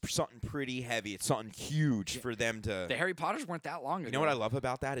 it's something pretty heavy. It's something huge for them to... The Harry Potters weren't that long ago. You know what I love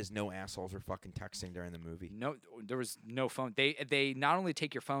about that is no assholes were fucking texting during the movie. No, there was no phone. They not only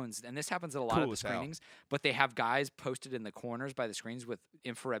take your phones, and this happens at a lot of the screenings, but they have guys posted in the corners by the screens with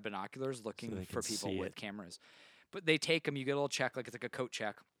infrared binoculars looking for people with cameras. But they take them. You get a little check, like it's like a coat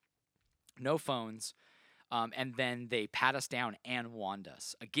check. No phones. And then they pat us down and wand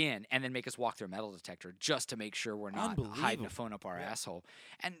us again, and then make us walk through a metal detector just to make sure we're not hiding a phone up our asshole.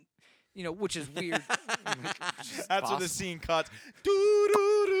 And, which is weird. That's when the scene cuts.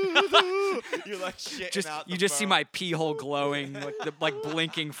 You're like shitting out the You just phone. see my pee hole glowing, like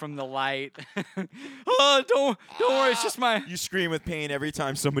blinking from the light. Oh, don't worry, it's just my... You scream with pain every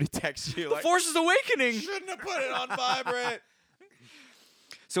time somebody texts you. The Force is awakening! Shouldn't have put it on vibrate.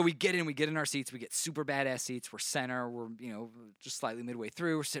 So we get in our seats. We get super badass seats. We're center. We're just slightly midway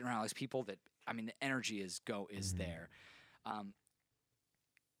through. We're sitting around all these people that the energy is there.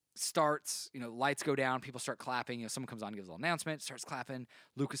 starts, lights go down, people start clapping, someone comes on, gives a little announcement, starts clapping,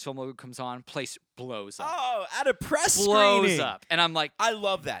 Lucasfilm logo comes on, place blows up. Oh, at a press blows screening. up. And I'm like, I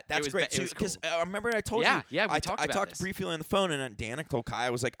love that. That's great. Because I remember I told you. Yeah, we I talked about talked this. briefly on the phone, and Danica told Kai,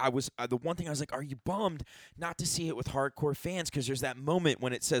 the one thing I was like, are you bummed not to see it with hardcore fans? Because there's that moment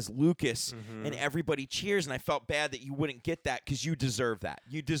when it says Lucas and everybody cheers, and I felt bad that you wouldn't get that because you deserve that.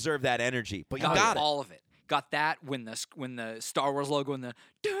 You deserve that energy. But you got it. All of it. Got that when the Star Wars logo and the.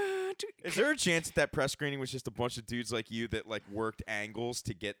 Is there a chance that press screening was just a bunch of dudes like you that worked angles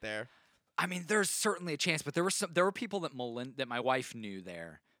to get there? I mean, there's certainly a chance, but there were people that my wife knew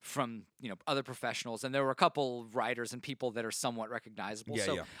there from other professionals, and there were a couple writers and people that are somewhat recognizable. Yeah,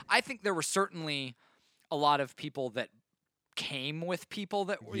 so yeah. I think there were certainly a lot of people that came with people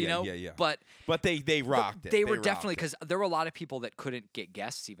that But they rocked it. They were definitely, because there were a lot of people that couldn't get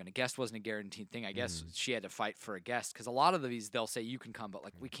guests. Even a guest wasn't a guaranteed thing. I guess she had to fight for a guest, because a lot of these they'll say you can come, but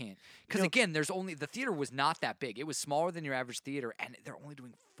we can't. Because again, the theater was not that big. It was smaller than your average theater, and they're only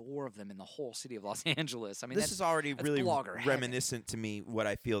doing 4 of them in the whole city of Los Angeles. I mean, this is already really blogger reminiscent to me what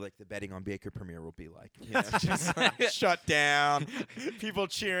I feel like the Betting on Baker premiere will be like. Just shut down, people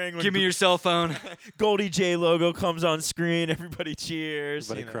cheering. Give me your cell phone. Goldie J logo comes on screen. Everybody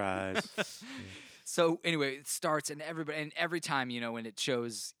cheers. Everybody cries. So anyway, it starts, and every time, when it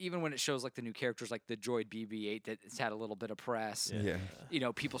shows, even when it shows the new characters like the droid BB-8 that's had a little bit of press,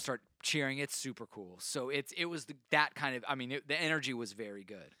 people start cheering. It's super cool. So it was that kind of, the energy was very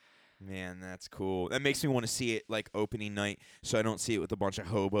good. Man, that's cool. That makes me want to see it opening night, so I don't see it with a bunch of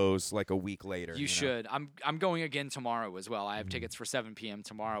hobos a week later. You should. I'm going again tomorrow as well. I have tickets for 7 p.m.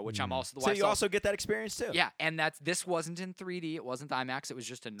 tomorrow, which I'm also. So you also get that experience too. Yeah, and this wasn't in 3D. It wasn't IMAX. It was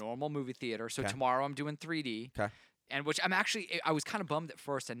just a normal movie theater. So tomorrow I'm doing 3D. Okay. And which I was kind of bummed at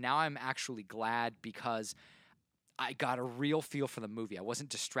first, and now I'm actually glad, because I got a real feel for the movie. I wasn't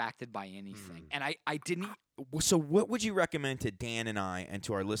distracted by anything, and I didn't. So what would you recommend to Dan and I and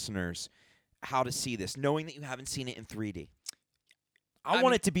to our listeners how to see this, knowing that you haven't seen it in 3D? I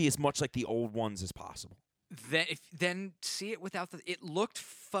want it to be as much like the old ones as possible. Then see it without it looked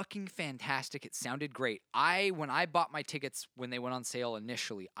fucking fantastic. It sounded great. When I bought my tickets when they went on sale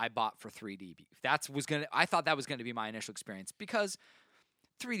initially, I bought for 3D. I thought that was going to be my initial experience, because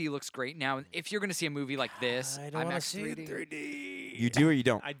 3D looks great. Now, if you're going to see a movie like this, I don't want to see 3D. You do or you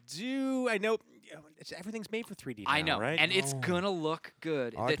don't? I do. I know. Everything's made for 3D now, I know, right? and it's going to look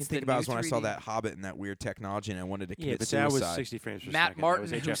good. All I can think about is when I saw that Hobbit and that weird technology, and I wanted to commit but suicide. that was 60 frames per Matt second. Martin,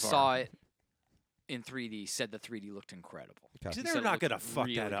 that was who HFR. saw it in 3D, said the 3D looked incredible. Okay. See, He they're said it not looked going to fuck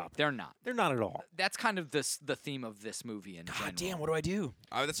really that good. up. They're not. They're not at all. That's kind of the theme of this movie in general. God damn, what do I do?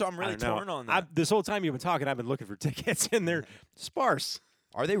 That's why I'm really torn on that. This whole time you've been talking, I've been looking for tickets, and they're sparse.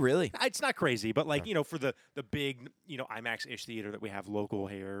 Are they really? It's not crazy, but for the big IMAX-ish theater that we have local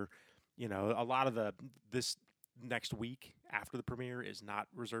here, a lot of this next week after the premiere is not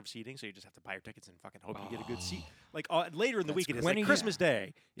reserved seating, so you just have to buy your tickets and fucking hope you get a good seat. Later in the week, it is Christmas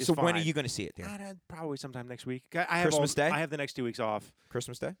Day. So when are you going to see it, Dan? Probably sometime next week. I Christmas Day? I have the next 2 weeks off.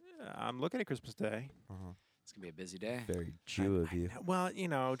 Christmas Day? I'm looking at Christmas Day. It's going to be a busy day. Very Jew of you. Well,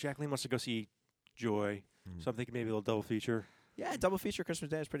 Jacqueline wants to go see Joy, so I'm thinking maybe a little double feature. Yeah, double feature Christmas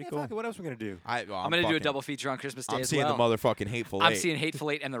Day is pretty cool. Fuck it, what else are we going to do? I'm going to do a double feature on Christmas Day I'm as seeing well. the motherfucking Hateful Eight. I'm seeing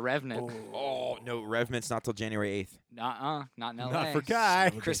Hateful Eight and The Revenant. Oh, no, Revenant's not till January 8th. Not in L.A. Not for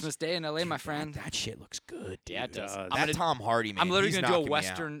Kai. Christmas Day in L.A., my friend. That shit looks good, dude. Yeah, it does. That Tom Hardy, man. I'm literally going to to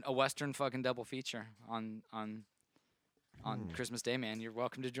do a western fucking double feature on Christmas Day, man. You're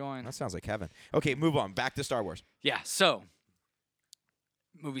welcome to join. That sounds like heaven. Okay, move on. Back to Star Wars. Yeah, so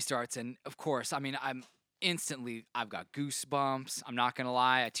movie starts, and of course, I've got goosebumps. I'm not gonna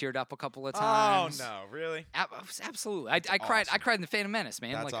lie, I teared up a couple of times. Oh no, really? Absolutely. I cried. Awesome. I cried in the Phantom Menace,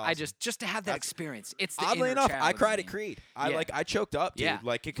 man. That's I awesome. just to have that experience. It's the oddly inner enough, child I in cried me. at Creed. Yeah. I choked up, dude.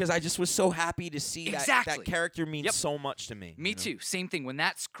 Yeah. Because I just was so happy to see Exactly. that character means so much to me. Me too. Same thing. When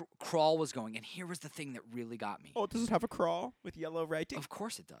that crawl was going, and here was the thing that really got me. Oh, does it have a crawl with yellow writing? Of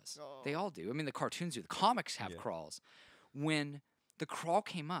course it does. Oh. They all do. The cartoons do. The comics have crawls. When the crawl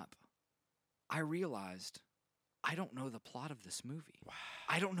came up, I realized I don't know the plot of this movie. Wow.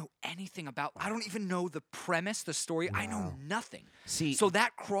 I don't know anything about. I don't even know the premise, the story. Wow. I know nothing. So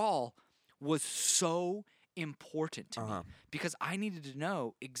that crawl was so important to me because I needed to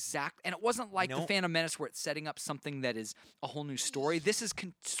know exact. And it wasn't like the Phantom Menace where it's setting up something that is a whole new story. This is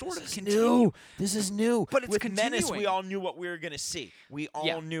sort of continuing. This is new. But it's with continuing. Menace, we all knew what we were going to see. We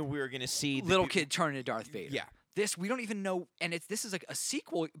all knew we were going to see little kid turning into Darth Vader. Yeah. this we don't even know, and this is like a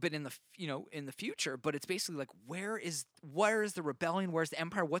sequel, but in the in the future. But it's basically like where is the rebellion? Where's the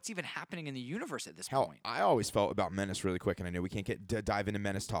Empire? What's even happening in the universe at this point? I always felt about Menace really quick, and I know we can't dive into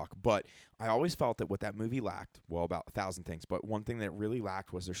Menace talk, but I always felt that what that movie lacked, well, about 1,000 things, but one thing that it really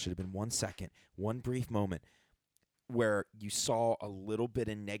lacked was there should have been 1 second, one brief moment where you saw a little bit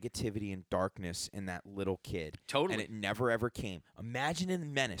of negativity and darkness in that little kid. Totally. And it never, ever came. Imagine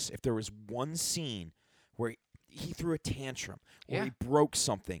in Menace if there was one scene where he threw a tantrum, or he broke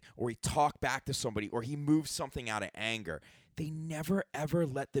something, or he talked back to somebody, or he moved something out of anger. They never, ever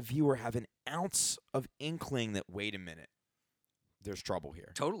let the viewer have an ounce of inkling that, wait a minute, there's trouble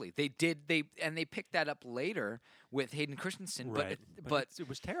here. Totally. They did. They picked that up later with Hayden Christensen, Right. but it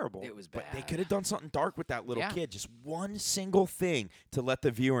was terrible. it was bad. But they could have done something dark with that little Yeah. kid. Just one single thing to let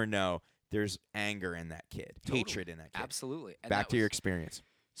the viewer know there's anger in that kid, Totally. hatred in that kid. Absolutely. And Back that to your was- experience.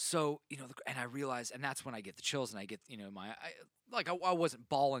 So, and I realized, and that's when I get the chills, and I get, I wasn't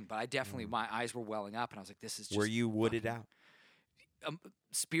bawling, but I definitely, my eyes were welling up, and I was like, this is just. Were you wooded out?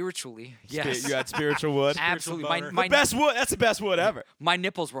 Spiritually, yes. You had spiritual wood? Absolutely. boner. My Best wood. That's the best wood ever. my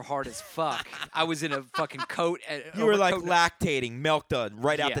nipples were hard as fuck. I was in a fucking coat. You were like overcoat. lactating, milk done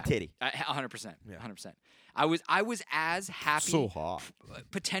right out the Yeah. titty. 100%. Yeah. 100%. I was as happy, So hot.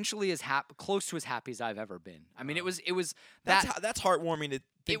 potentially as close to as happy as I've ever been. I mean, it was That's heartwarming to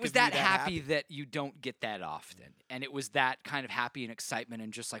think it was of you that happy that you don't get that often, and it was that kind of happy and excitement,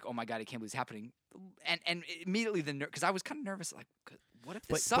 and just like, oh my god, I can't believe it's happening, and immediately because I was kind of nervous, like, what if this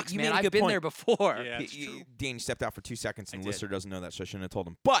But sucks, you man? made a I've good been point. there before. Yeah. That's true. Danny stepped out for 2 seconds, and I the listener did. doesn't know that, so I shouldn't have told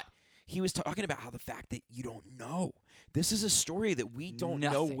him. But he was talking about how the fact that you don't know. This is a story that we don't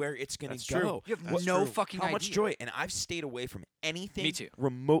know Nothing. where it's going That's to true. go. You have That's no true. fucking How idea. much joy. And I've stayed away from anything Me too.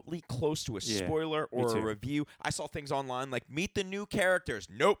 remotely close to a Yeah, spoiler me or a too. review. I saw things online like, meet the new characters.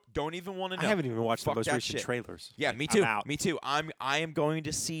 Nope, don't even want to know. I haven't even watched Fuck the most that recent shit. trailers. Yeah, Like, me I'm too. out. Me too. I am going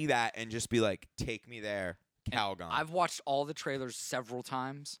to see that and just be like, take me there, Calgon. I've watched all the trailers several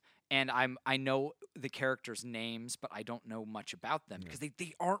times, and I know the characters' names, but I don't know much about them because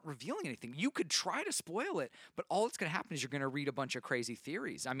they aren't revealing anything. You could try to spoil it, but all that's going to happen is you're going to read a bunch of crazy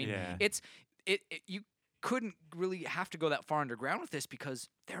theories. I mean, Yeah. you couldn't really have to go that far underground with this because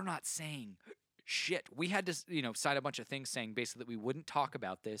they're not saying shit. We had to sign a bunch of things saying basically that we wouldn't talk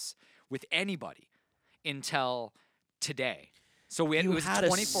about this with anybody until today. So it you was had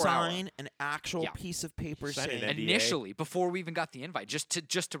 24 to hour. sign an actual Yeah. piece of paper Sign saying an NDA. Initially, before we even got the invite, just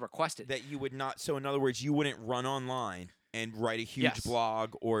to request it. that you would not. So in other words, you wouldn't run online and write a huge Yes.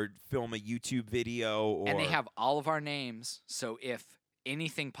 blog or film a YouTube video. Or And they have all of our names, so if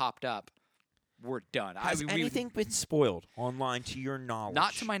anything popped up, we're done. Has we- anything been spoiled online to your knowledge?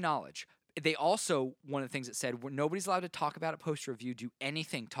 Not to my knowledge. They also, one of the things that said, nobody's allowed to talk about it post-review, do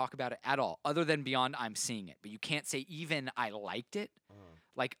anything, talk about it at all, other than beyond I'm seeing it. But you can't say even I liked it.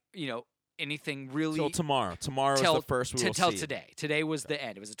 Like, anything really. Till tomorrow. Tomorrow is the first we will Till see it. today. Today was the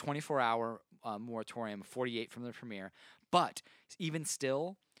end. It was a 24-hour moratorium, 48 from the premiere. But even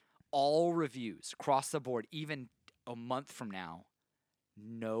still, all reviews across the board, even a month from now,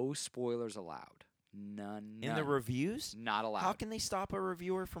 no spoilers allowed. None. In the reviews? Not allowed. How can they stop a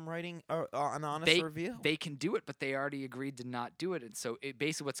reviewer from writing an honest review? They can do it, but they already agreed to not do it, and so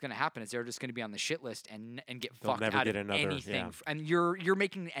basically what's going to happen is they're just going to be on the shit list and get They'll fucked never out get of another- anything. yeah. And you're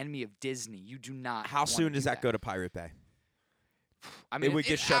making an enemy of Disney. You do not. How wanna soon does do that go to Pirate Bay? I mean, would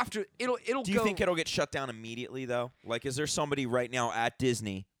get shut- after. It'll Do you go. think it'll get shut down immediately, though? Like, is there somebody right now at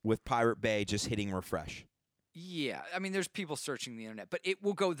Disney with Pirate Bay just hitting refresh? Yeah, I mean, there's people searching the internet, but it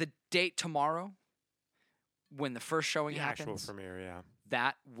will go the date tomorrow when the first showing The actual happens. premiere,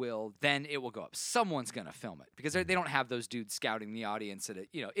 yeah. Then it will go up. Someone's gonna film it because they don't have those dudes scouting the audience at it.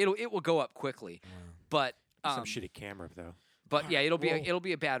 It will go up quickly, but Some shitty camera though. But yeah, it'll Well-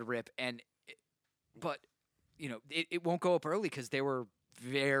 be a bad rip, but it won't go up early because they were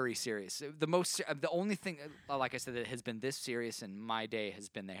very serious. The only thing, like I said, that has been this serious in my day has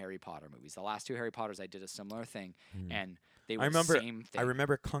been the Harry Potter movies. The last two Harry Potters, I did a similar thing, and they were the same thing. I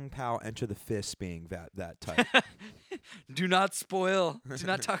remember Kung Pao Enter the Fist being that type. Do not spoil. Do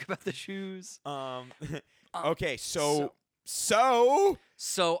not talk about the shoes. Okay, so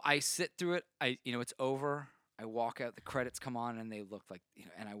So I sit through it. It's over. I walk out. The credits come on, and they look like,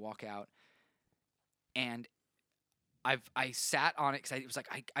 and I walk out, and I sat on it because it was like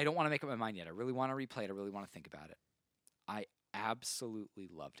I don't want to make up my mind yet. I really want to replay it. I really want to think about it. I absolutely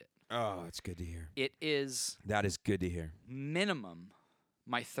loved it. oh, it's good to hear. It is That is good to hear. minimum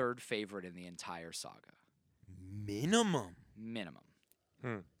my third favorite in the entire saga. Minimum.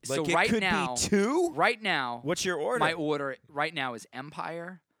 So Like it right could now, be two. right now, What's your order? my order right now is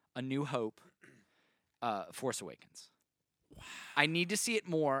Empire, A New Hope, Force Awakens. Wow. I need to see it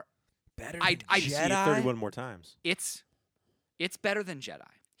more. Better I than See it Jedi? 31 more times. It's better than Jedi.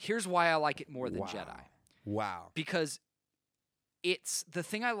 Here's why I like it more than Jedi. Wow. Because it's the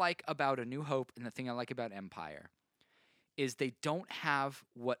thing I like about A New Hope and the thing I like about Empire is they don't have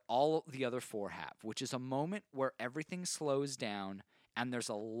what all the other four have, which is a moment where everything slows down and there's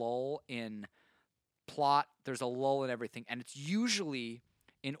a lull in plot, there's a lull in everything, and it's usually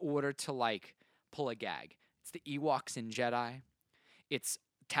in order to like pull a gag. It's the Ewoks in Jedi. It's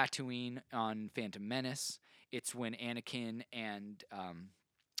Tatooine on Phantom Menace. It's when Anakin and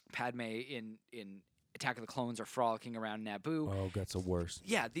Padme in Attack of the Clones are frolicking around Naboo. Oh, that's the worst.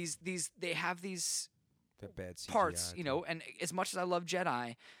 Yeah, these they have these The bad CGI parts, you know, and as much as I love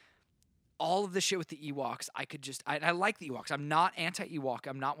Jedi, all of the shit with the Ewoks, I like the Ewoks. I'm not anti-Ewok.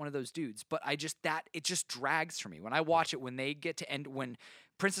 I'm not one of those dudes, but it just drags for me. When I watch it, when they get to end, when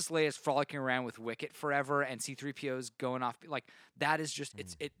Princess Leia is frolicking around with Wicket forever and C-3PO's going off, like, that is just,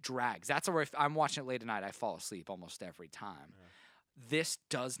 it drags. That's where if I'm watching it late at night, I fall asleep almost every time. Yeah. This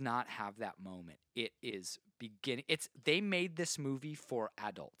does not have that moment. It is beginning. They made this movie for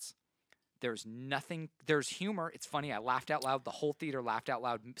adults. There's nothing. There's humor. It's funny. I laughed out loud. The whole theater laughed out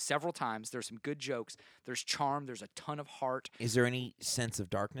loud several times. There's some good jokes. There's charm. There's a ton of heart. Is there any sense of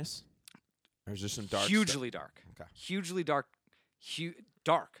darkness? Or is there some dark Hugely stuff? dark. Okay. Hugely dark.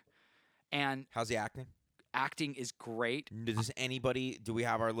 Dark. And how's the acting? Acting is great. Do we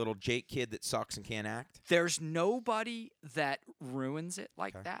have our little Jake kid that sucks and can't act? There's nobody that ruins it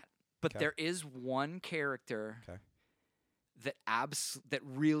like that. But there is one character that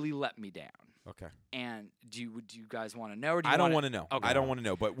really let me down. Okay. And do you guys want to know? Or do you I don't want to know. Okay. I don't want to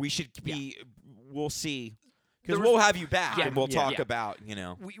know. But we should be. Yeah. We'll see. Because we'll have you back and we'll talk about, you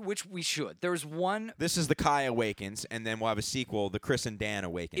know. Which we should. There's one. This is the Kai Awakens, and then we'll have a sequel, the Chris and Dan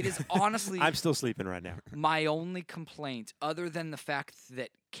Awakens. It is honestly. I'm still sleeping right now. My only complaint, other than the fact that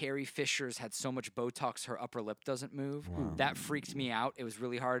Carrie Fisher's had so much Botox her upper lip doesn't move, that freaked me out. It was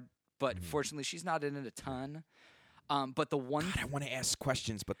really hard. But fortunately, she's not in it a ton. But the one... God, I want to ask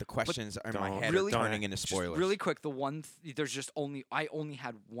questions, but the questions in my head are turning into spoilers. Really quick, I only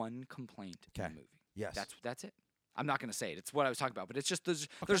had one complaint in the movie. Yes. That's it. I'm not going to say it. It's what I was talking about. But it's just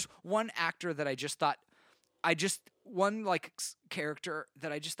there's one actor that I just thought... one like character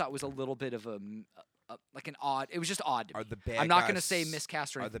that I just thought was a little bit of like an odd... It was just odd to me. Are the bad I'm not going to say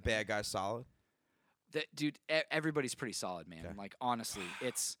miscast or anything. Are the bad guys solid? Dude, everybody's pretty solid, man. Okay. Like, honestly,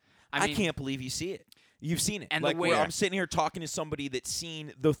 it's... I can't believe you see it. You've seen it. And like, the way I'm sitting here talking to somebody that's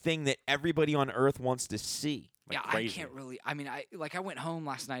seen the thing that everybody on Earth wants to see. Like crazy. I can't really. I mean, I went home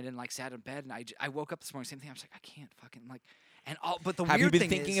last night and like sat in bed and I woke up this morning, same thing. I was like, I can't fucking like. And all, but the have weird you thing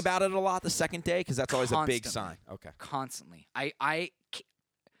been thinking is, about it a lot the second day? Because that's always a big sign. Okay. Constantly.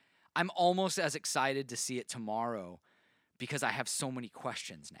 I'm almost as excited to see it tomorrow. Because I have so many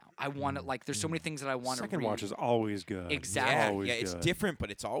questions now. I want to, like, there's so many things that I want to read. Second watch is always good. Exactly. Yeah, it's different,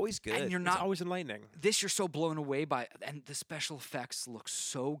 but it's always good. And you're not it's always enlightening. This you're so blown away by, and the special effects look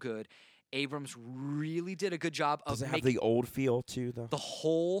so good. Abrams really did a good job of Does it have the old feel, too, though? The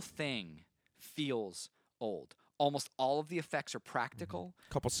whole thing feels old. Almost all of the effects are practical.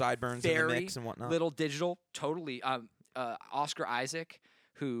 A couple sideburns in the mix and whatnot. Little digital, totally. Oscar Isaac,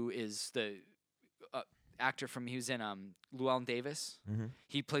 who is the... actor he was in Llewellyn Davis. Mm-hmm.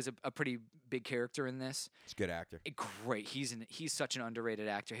 He plays a pretty big character in this. He's a good actor. Great. He's such an underrated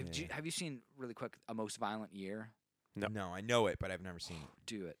actor. Have you seen really quick A Most Violent Year? No, I know it, but I've never seen it.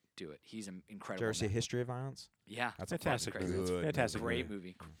 Do it. He's incredible. Did you ever see History of Violence? Yeah, that's fantastic. Fantastic, great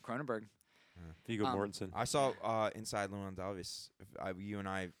movie. Cronenberg. Viggo Mortensen. I saw Inside Llewellyn Davis. You and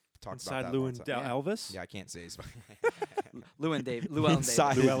I talked Inside about that. Inside Llewyn Elvis. Yeah, I can't say his. Llewyn Davis.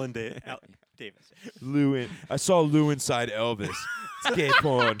 Davis. Llewyn. I saw Llewyn inside Elvis. It's gay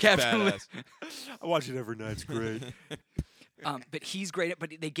porn. I watch it every night. It's great. But he's great.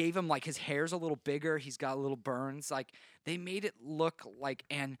 But they gave him like his hair's a little bigger. He's got little burns. Like they made it look like.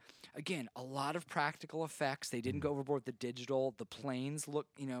 And again, a lot of practical effects. They didn't go overboard with the digital. The planes look.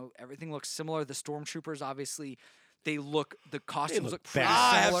 Everything looks similar. The stormtroopers obviously. The costumes look pretty similar.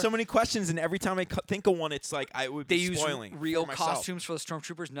 I have so many questions, and every time I think of one, it's like I would be spoiling. They use real costumes for the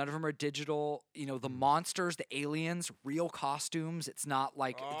stormtroopers. None of them are digital. The monsters, the aliens, real costumes. It's not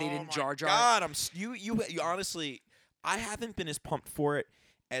like they didn't Jar Jar. God, you honestly, I haven't been as pumped for it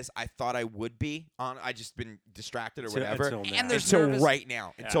as I thought I would be. I just been distracted or whatever. Until right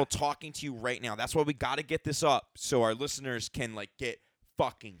now, until talking to you right now. That's why we got to get this up so our listeners can like get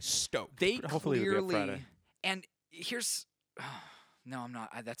fucking stoked. They hopefully it'll be up Friday. And here's no, I'm not.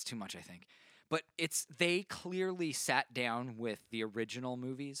 That's too much, I think. But they clearly sat down with the original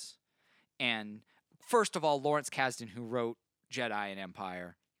movies, and first of all, Lawrence Kasdan, who wrote Jedi and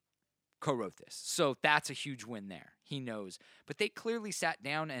Empire, co-wrote this. So that's a huge win there. He knows. But they clearly sat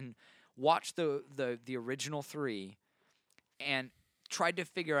down and watched the original 3 and tried to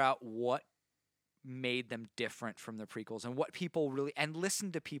figure out what made them different from the prequels and what people really, and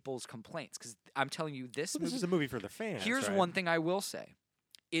listened to people's complaints. Because I'm telling you, this is a movie for the fans. Here's right? one thing I will say.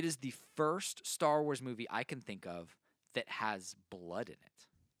 It is the first Star Wars movie I can think of that has blood in it.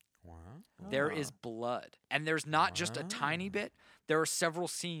 Wow. There is blood. And there's not just a tiny bit. There are several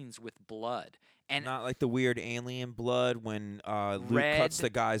scenes with blood. And not like the weird alien blood when Luke cuts the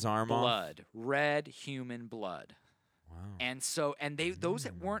guy's arm off. Red human blood. Wow. And so, those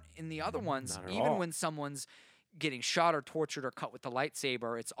that weren't in the other ones, Not at even all. when someone's getting shot or tortured or cut with the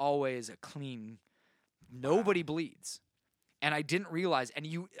lightsaber, it's always a clean. Nobody bleeds. And I didn't realize,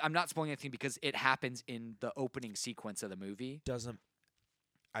 I'm not spoiling anything because it happens in the opening sequence of the movie.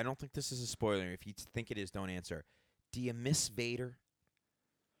 I don't think this is a spoiler. If you think it is, don't answer. Do you miss Vader?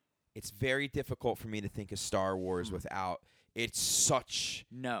 It's very difficult for me to think of Star Wars without. It's such.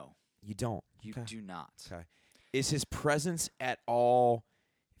 No. You don't. You do not. Okay. Is his presence at all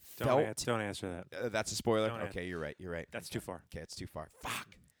felt? Don't answer that. That's a spoiler? Don't Okay, you're right. That's too far. Okay, it's too far. Fuck.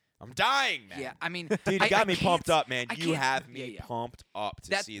 I'm dying, man. Yeah, I mean, dude, you got me pumped up, man. You have yeah, me yeah. pumped up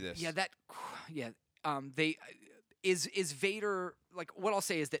to see this. Is Vader, like, what I'll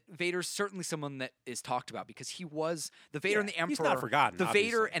say is that Vader's certainly someone that is talked about because he was the Vader and the Emperor. He's not forgotten. The obviously.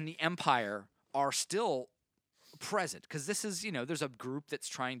 Vader and the Empire are still present because this is, there's a group that's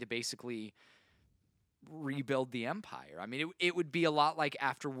trying to basically rebuild the Empire. I mean, it would be a lot like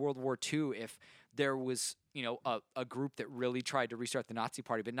after World War II if there was, a group that really tried to restart the Nazi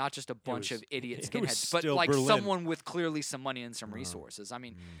Party, but not just a bunch of idiot skinheads, but like Berlin. someone with clearly some money and some resources. I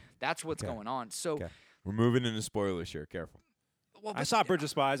mean, that's what's going on. So we're moving into spoilers here. Careful. well, I saw Bridge of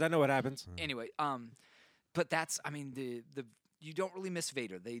Spies. I know what happens. Anyway, but that's, I mean, the you don't really miss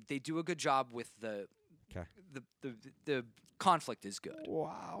Vader. They do a good job with the conflict is good.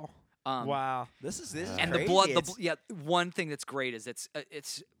 Wow. Wow. This is And crazy. the blood. One thing that's great is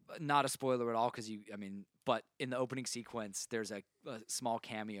it's not a spoiler at all because but in the opening sequence there's a small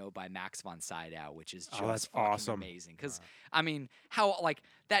cameo by Max von Sydow, which is just that's fucking awesome. amazing. Because I mean, how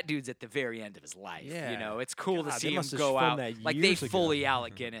that dude's at the very end of his life. Yeah. It's cool to God, see they him must have go filmed out that like they years ago. fully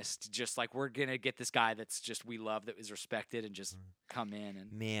Alec Guinness, just like we're gonna get this guy that's just we love that is respected and just come in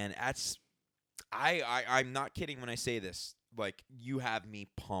and Man, that's I'm not kidding when I say this. Like, you have me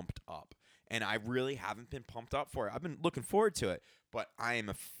pumped up. And I really haven't been pumped up for it. I've been looking forward to it, but I am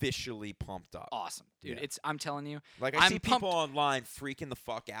officially pumped up. awesome, dude. Yeah. I'm telling you, Like, I'm see people online freaking the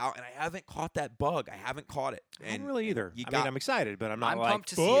fuck out, and I haven't caught that bug. I haven't caught it. I And don't really either. You I got, mean, I'm excited, but I'm not like, pumped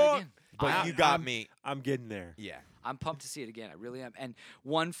to see it again. but you got me. I'm getting there. Yeah. I'm pumped to see it again. I really am. And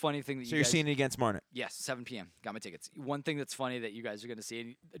one funny thing that So you you're guys, seeing it against Marnet? yes, 7 p.m. Got my tickets. One thing that's funny that you guys are going to see,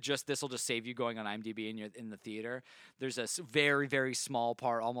 and this will just save you going on IMDb and you're in the theater. There's a very, very small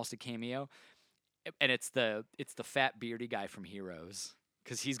part, almost a cameo, and it's the fat beardy guy from Heroes.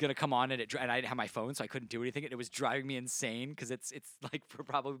 Because he's gonna come on and and I didn't have my phone, so I couldn't do anything. It was driving me insane because it's like for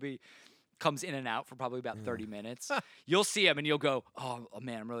probably comes in and out for probably about 30 minutes. You'll see him and you'll go, oh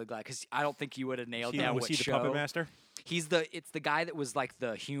man, I'm really glad because I don't think you would have nailed down Was what he the show. puppet master? It's the guy that was like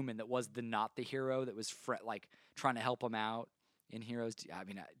the human that was not the hero that was like trying to help him out in Heroes. I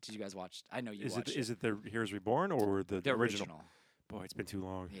mean, did you guys watch? I know you watched. Is it the Heroes Reborn or the original? Boy, it's been too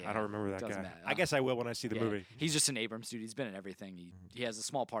long. Yeah, I don't remember that doesn't guy. matter. I guess I will when I see the Yeah, movie. He's just an Abrams dude. He's been in everything. He has a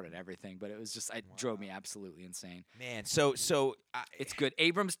small part in everything, but it was just it drove me absolutely insane. Man, It's good.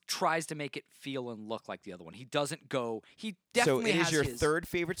 Abrams tries to make it feel and look like the other one. He doesn't go. He definitely so it has is your his, third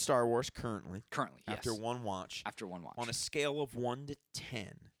favorite Star Wars currently. currently. Yes. After one watch. After one watch. On a scale of 1 to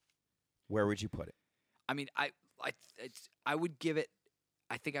 10, where would you put it? I mean, I would give it.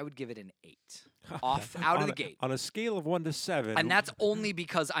 I think I would give it an 8 out of the gate. On a scale of 1 to 7. And that's only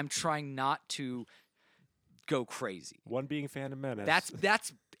because I'm trying not to go crazy. 1 being Phantom Menace.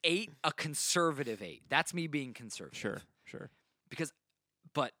 That's 8, a conservative 8. That's me being conservative. Sure.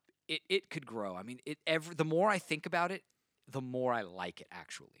 But it could grow. I mean, the more I think about it, the more I like it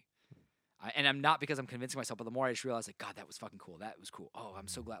actually. And I'm not because I'm convincing myself, but the more I just realize, like, God, that was fucking cool. That was cool. Oh, I'm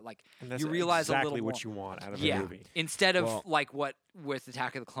so glad. Like, And that's you realize exactly a little what more. you want out of a movie. Instead of like what with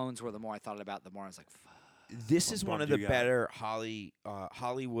Attack of the Clones, where the more I thought about it, the more I was like, fuck. This is one of the you got? better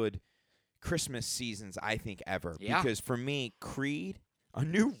Hollywood Christmas seasons, I think, ever. Yeah. Because for me, Creed, a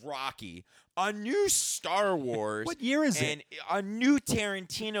new Rocky, a new Star Wars. What year is and it? a new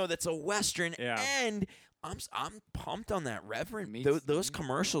Tarantino that's a Western. Yeah. And I'm pumped on that Reverend. Those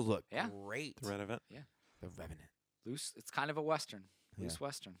commercials look great. The Revenant. The Revenant. Loose. It's kind of a Western. Loose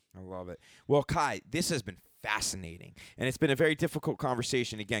Western. I love it. Well, Kai, this has been fascinating. And it's been a very difficult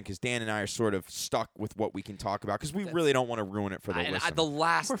conversation, again, because Dan and I are sort of stuck with what we can talk about, because we really don't want to ruin it for the listener. The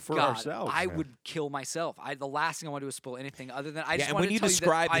last, or for God, ourselves. I would kill myself. The last thing I want to do is spoil anything other than I just and want when to you tell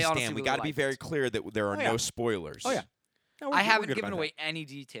describe you this, that Dan, we got to be very clear that there are no spoilers. Oh, yeah. No, I haven't given away any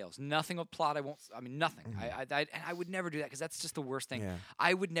details. Nothing of plot. Nothing. Mm-hmm. And I would never do that because that's just the worst thing. Yeah.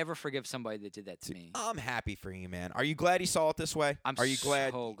 I would never forgive somebody that did that to me. I'm happy for you, man. Are you glad he saw it this way? Are you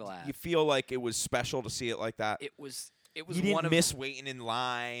glad? So glad. You feel like it was special to see it like that? It was. You didn't miss waiting in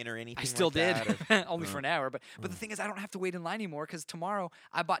line or anything. I still did, only Uh-huh. for an hour. But the thing is, I don't have to wait in line anymore because tomorrow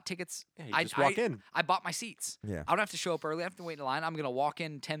I bought tickets. Yeah, you just walk in. I bought my seats. Yeah. I don't have to show up early. I have to wait in line. I'm gonna walk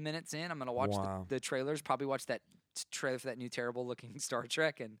in 10 minutes in. I'm gonna watch the trailers. Probably watch that trailer for that new terrible looking Star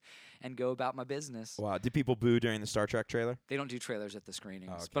Trek and go about my business. Wow. Did people boo during the Star Trek trailer? They don't do trailers at the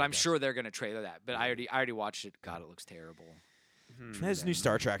screenings, okay, but I'm gotcha. sure they're gonna trailer that. But I already watched it. God, it looks terrible. Those new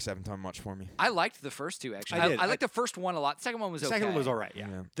Star Treks haven't done much for me. I liked the first two actually. I did. I liked the first one a lot. The second one was okay. Second one was all right, yeah.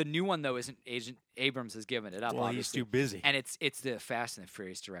 The new one though isn't. Agent Abrams has given it up. Well, obviously. he's too busy. And it's the Fast and the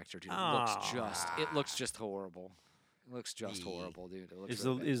Furious director, dude. It looks just horrible. It looks just horrible, dude. It looks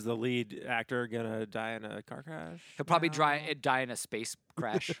Is the lead actor gonna die in a car crash? He'll probably die in a space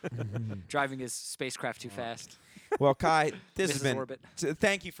crash, driving his spacecraft too fast. Well, Kai, this has Mrs. been. Orbit.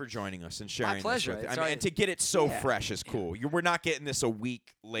 Thank you for joining us and sharing. My pleasure. This with It's I mean, all right. and to get it so fresh is cool. We're not getting this a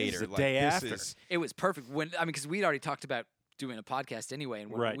week later. the like, day this after. Is, It was perfect because we'd already talked about doing a podcast anyway,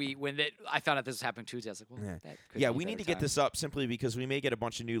 and when I found out this was happening Tuesday, I was like, well, that could be we a need to better get time. this up simply because we may get a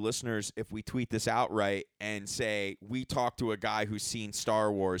bunch of new listeners if we tweet this out right and say we talked to a guy who's seen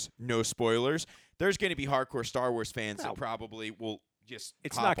Star Wars, no spoilers. There's going to be hardcore Star Wars fans that probably will just.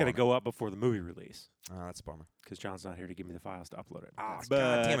 It's not going to go up before the movie release. Oh, that's a bummer. Because John's not here to give me the files to upload it. God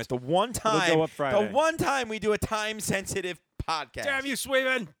damn it! The one time we do a time-sensitive podcast. Damn you,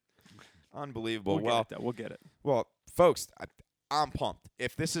 Sweeman! Unbelievable. We'll get it. Well, folks, I'm pumped.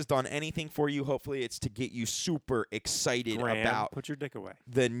 If this has done anything for you, hopefully it's to get you super excited about Put your dick away.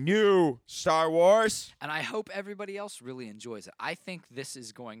 the new Star Wars. And I hope everybody else really enjoys it. I think this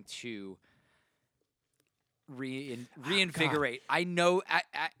is going to reinvigorate. I know,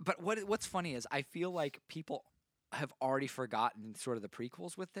 but what's funny is I feel like people have already forgotten sort of the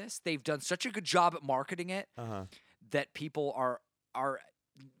prequels with this. They've done such a good job at marketing it that people are.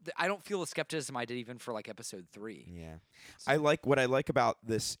 I don't feel the skepticism I did even for like episode 3. Yeah, I like what I like about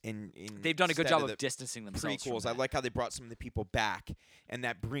this. They've done a good job of of distancing themselves prequels. from I that. like how they brought some of the people back, and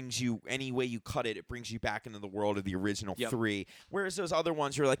that brings you any way you cut it. It brings you back into the world of the original 3. Whereas those other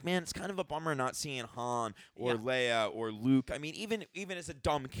ones, you're like, man, it's kind of a bummer not seeing Han or Leia or Luke. I mean, even as a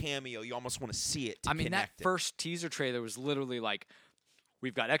dumb cameo, you almost want to see it. I mean, that first teaser trailer was literally like,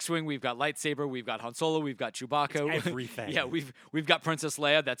 we've got X-Wing, we've got lightsaber, we've got Han Solo, we've got Chewbacca. It's everything. Yeah, we've got Princess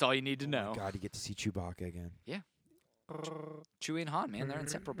Leia. That's all you need to know. Oh my God, you get to see Chewbacca again. Yeah. Chewie and Han, man, they're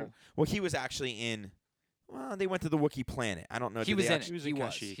inseparable. Well, he was actually in. Well, they went to the Wookiee planet. I don't know. He was in it. He was He in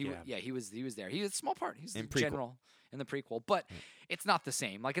was. Kashyyyk, He was there. He was a small part. He's In the prequel. general in the prequel, but it's not the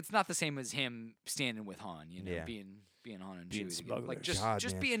same. Like it's not the same as him standing with Han. You know, Yeah. being Han and Being Chewie together. Like smugglers.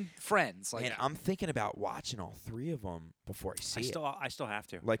 just man. being friends. Like And I'm thinking about watching all 3 of them before I see it. I still have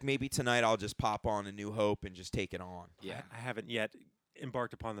to. Like maybe tonight I'll just pop on A New Hope and just take it on. yeah. I haven't yet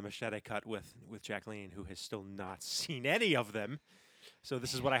embarked upon the machete cut with Jacqueline, who has still not seen any of them. So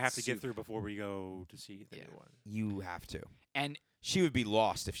this is what I have to get through before we go to see the new one. You have to. And She would be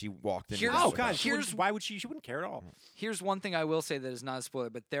lost if she walked in. Here's- Oh God, God! here's- Why would she? She wouldn't care at all. here's one thing I will say that is not a spoiler,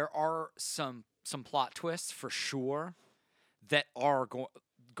 but there are some plot twists for sure that are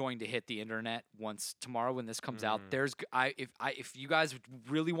going to hit the internet once tomorrow when this comes out. There's if you guys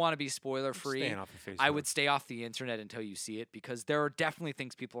really want to be spoiler free, Staying off of Facebook. I would stay off the internet until you see it because there are definitely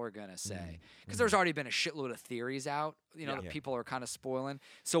things people are gonna say because there's already been a shitload of theories out, that people are kind of spoiling.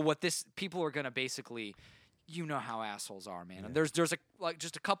 So what people are gonna basically. You know how assholes are, man. And there's just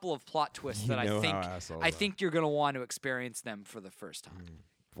a couple of plot twists that I think you're gonna want to experience them for the first time.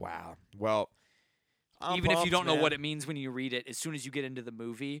 Wow. Well, I'm Even if you pumped, don't know man. what it means when you read it, as soon as you get into the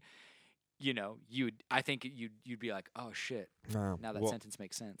movie, I think you'd be like, oh shit. Wow. Now that Well, sentence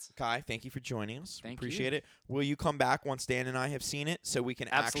makes sense. Kai, thank you for joining us. Thank Appreciate you. it. Will you come back once Dan and I have seen it so we can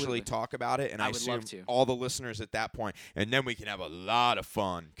Absolutely. actually talk about it? And I I would assume love to. all the listeners at that point, and then we can have a lot of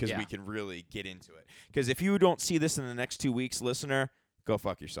fun because Yeah. we can really get into it. Because if you don't see this in the next 2 weeks, listener, go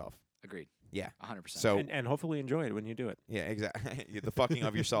fuck yourself. Agreed. Yeah. 100%. So and hopefully enjoy it when you do it. yeah, exactly. The fucking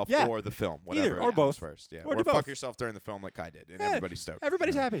of yourself Yeah. or the film, whatever. Either, or both. First. Yeah. Or Or do fuck both. yourself during the film like Kai did, and Yeah, everybody's stoked.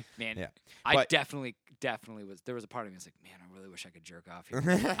 Everybody's happy. Man, Yeah. I But- definitely was. There was a part of me that's like, man, I really wish I could jerk off here.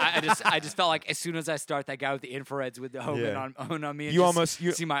 I just felt like as soon as I start, that guy with the infrareds with the Hogan on me, and You just almost-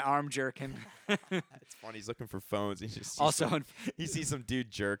 you- see my arm jerking. It's funny. He's looking for phones. He just sees Also, some, he sees some dude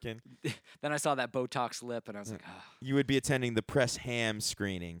jerking. then I saw that Botox lip, and I was like, oh. You would be attending the press ham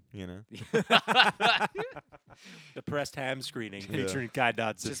screening, you know. The pressed ham screening Yeah. featuring Kai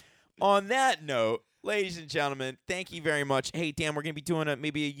Dodson. On that note, ladies and gentlemen, thank you very much. Hey, Dan, we're going to be doing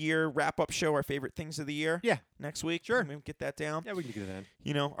maybe a year wrap-up show, our favorite things of the year. Yeah. Next week. Sure. Maybe get that down. Yeah, we can get that.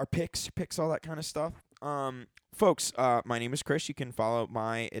 You know, our picks, all that kind of stuff. Folks, my name is Chris. You can follow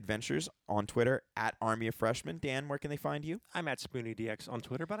my adventures on Twitter at Army of Freshmen. Dan, where can they find you? I'm at SpoonyDX on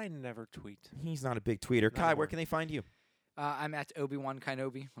Twitter, but I never tweet. He's not a big tweeter. Not Kai, where anymore. can they find you? I'm at Obi-Wan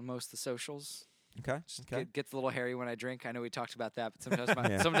Kenobi on most of the socials. Okay. Okay. Gets a little hairy when I drink. I know we talked about that, but sometimes my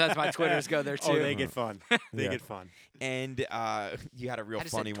Yeah. sometimes my Twitters go there too. Oh, they get fun. They Yeah. get fun. And you had a real I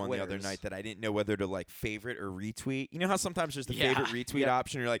just said funny one the other Twitters. night that I didn't know whether to like favorite or retweet. You know how sometimes there's the Yeah. favorite retweet Yep.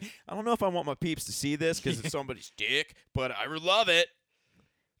 option. You're like, I don't know if I want my peeps to see this because it's somebody's dick, but I love it.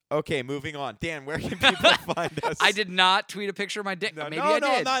 Okay, moving on. Dan, where can people find us? I did not tweet a picture of my dick. No, Maybe no, I no,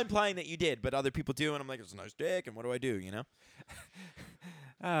 did. I'm not implying that you did, but other people do, and I'm like, it's a nice dick, and what do I do? You know?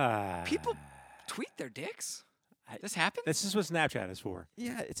 People tweet their dicks. I- This happens. This is what Snapchat is for.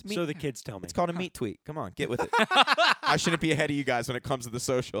 Yeah, it's me. So the kids tell me. It's called a meat tweet. Come on, get with it. I shouldn't be ahead of you guys when it comes to the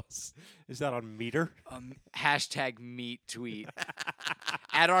socials. Is that on Meter? Hashtag meat tweet.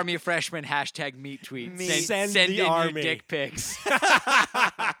 At Army of Freshmen, hashtag meat tweet. Meat. Send send the in army. your dick pics.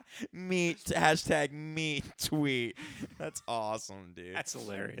 Meat hashtag meat tweet. That's awesome, dude. That's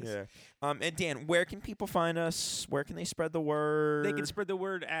hilarious. Yeah. And Dan, where can people find us? Where can they spread the word? They can spread the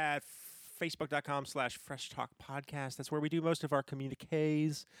word at Facebook.com/Fresh Talk Podcast. That's where we do most of our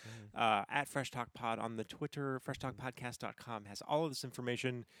communiques. At Fresh Talk Pod on the Twitter. FreshTalkPodcast.com has all of this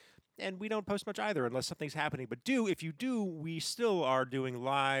information. And we don't post much either unless something's happening. But if you do, we still are doing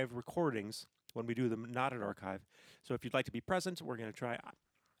live recordings when we do them not at archive. So if you'd like to be present, we're going to try.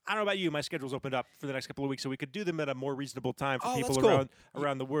 I don't know about you. My schedule's opened up for the next couple of weeks, so we could do them at a more reasonable time for Oh, people that's cool.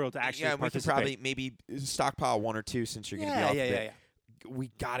 around the world to actually yeah, we could participate. probably maybe stockpile one or two since you're going to be off. yeah.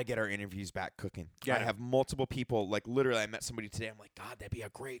 We got to get our interviews back cooking. Got I it. have multiple people. Like literally, I met somebody today. I'm like, God, that'd be a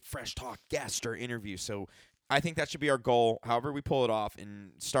great Fresh Talk guest or interview. So I think that should be our goal. However, we pull it off.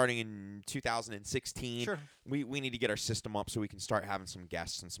 And starting in 2016, Sure. we need to get our system up so we can start having some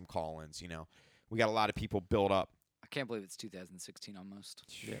guests and some call-ins. You know, we got a lot of people built up. I can't believe it's 2016 almost.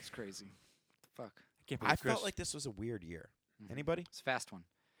 Yeah. It's crazy. Fuck. Can't I believe felt Chris- like this was a weird year. Mhm. Anybody? It's a fast one.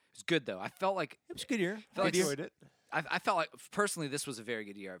 It's good though. I felt like it was a good year. Felt I like enjoyed it. I felt like personally this was a very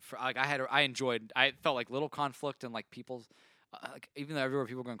good year. I enjoyed. I felt like little conflict and like people, like even though everywhere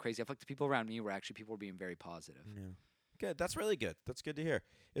people were going crazy, I felt like the people around me were being very positive. Yeah. Good. That's really good. That's good to hear.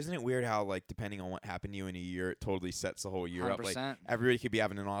 Isn't it weird how like depending on what happened to you in a year, it totally sets the whole year up. Like 100%. everybody could be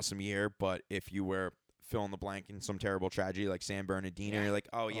having an awesome year, but if you were fill in the blank in some terrible tragedy like San Bernardino, Yeah. you're like,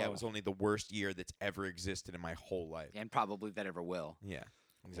 oh yeah, Oh. it was only the worst year that's ever existed in my whole life. And probably that ever will. Yeah.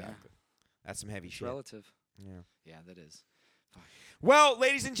 Exactly. That's some heavy It's shit. relative. Yeah. Yeah, that is. Well,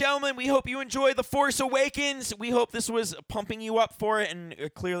 ladies and gentlemen, we hope you enjoy The Force Awakens. We hope this was pumping you up for it, and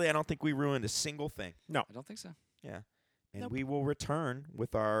clearly I don't think we ruined a single thing. I don't think so. Yeah. And Nope. we will return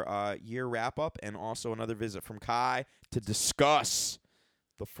with our year wrap-up and also another visit from Kai to discuss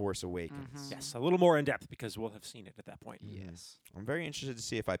The Force Awakens. Mhm. Yes, a little more in depth because we'll have seen it at that point. Yes. I'm very interested to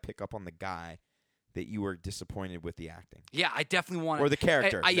see if I pick up on the guy that you were disappointed with the acting. Yeah, I definitely want Or the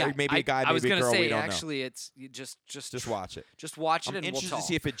character. yeah, Maybe a guy, I was maybe a gonna girl, say we don't actually, it's you just know. Just watch it. Just watch it I'm and we'll interested talk. to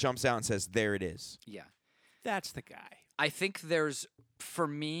see if it jumps out and says, there it is. Yeah. That's the guy. I think for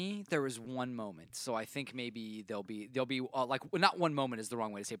me, there was one moment. So I think maybe there'll be like not one moment is the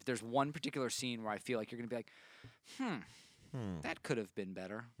wrong way to say it, but there's one particular scene where I feel like you're gonna be like, that could have been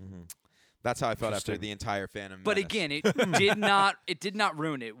better. That's how I felt after Interesting. the entire Phantom But Menace. again, it did not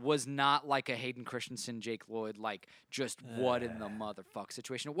ruin it. It was not like a Hayden Christensen, Jake Lloyd, like just what in the motherfuck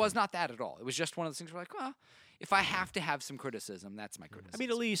situation. It was not that at all. It was just one of those things where like, well, if I have to have some criticism, that's my criticism. I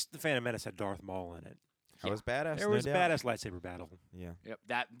mean, at least the Phantom Menace had Darth Maul in it. That was badass. There no was a doubt. badass lightsaber battle. Yeah. Yep,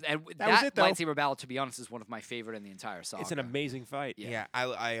 that was it, though. lightsaber battle, to be honest, is one of my favorite in the entire saga. It's an amazing fight. Yeah.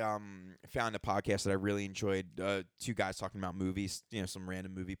 I found a podcast that I really enjoyed. Two guys talking about movies, some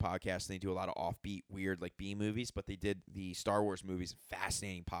random movie podcast. And they do a lot of offbeat, weird, like B movies. But they did the Star Wars movies,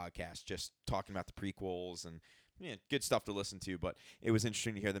 fascinating podcast, just talking about the prequels and good stuff to listen to. But it was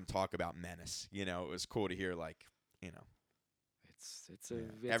interesting to hear them talk about Menace. It was cool to hear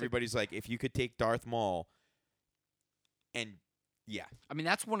Everybody's like, if you could take Darth Maul, and I mean,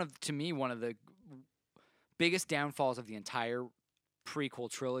 that's one of the biggest downfalls of the entire prequel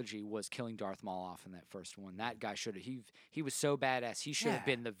trilogy was killing Darth Maul off in that first one. That guy he was so badass. He should have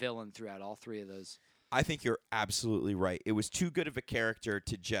been the villain throughout all three of those. I think you're absolutely right. It was too good of a character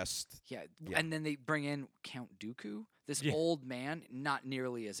to just... Yeah. And then they bring in Count Dooku, this old man, not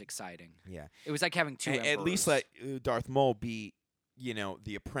nearly as exciting. Yeah. It was like having two emperors. At least let Darth Maul be,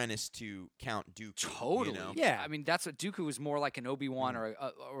 the apprentice to Count Dooku. Totally. Yeah. I mean, that's what Dooku was more like an Obi-Wan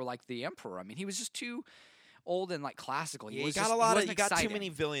or like the Emperor. I mean, he was just too old and like classical. You got too many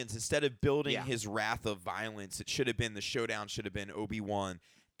villains. Instead of building his wrath of violence, it should have been the showdown should have been Obi-Wan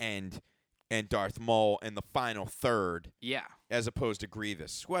and Darth Maul in the final third. Yeah. As opposed to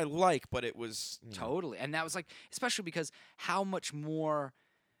Grievous, who I like, but it was... Totally. And that was like, especially because how much more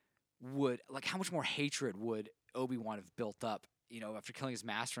hatred would Obi-Wan have built up, after killing his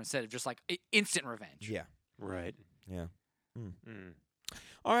master instead of just like instant revenge. Yeah. Right. Yeah.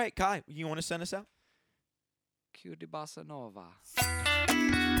 All right, Kai, you want to send us out? Cue de bossa nova.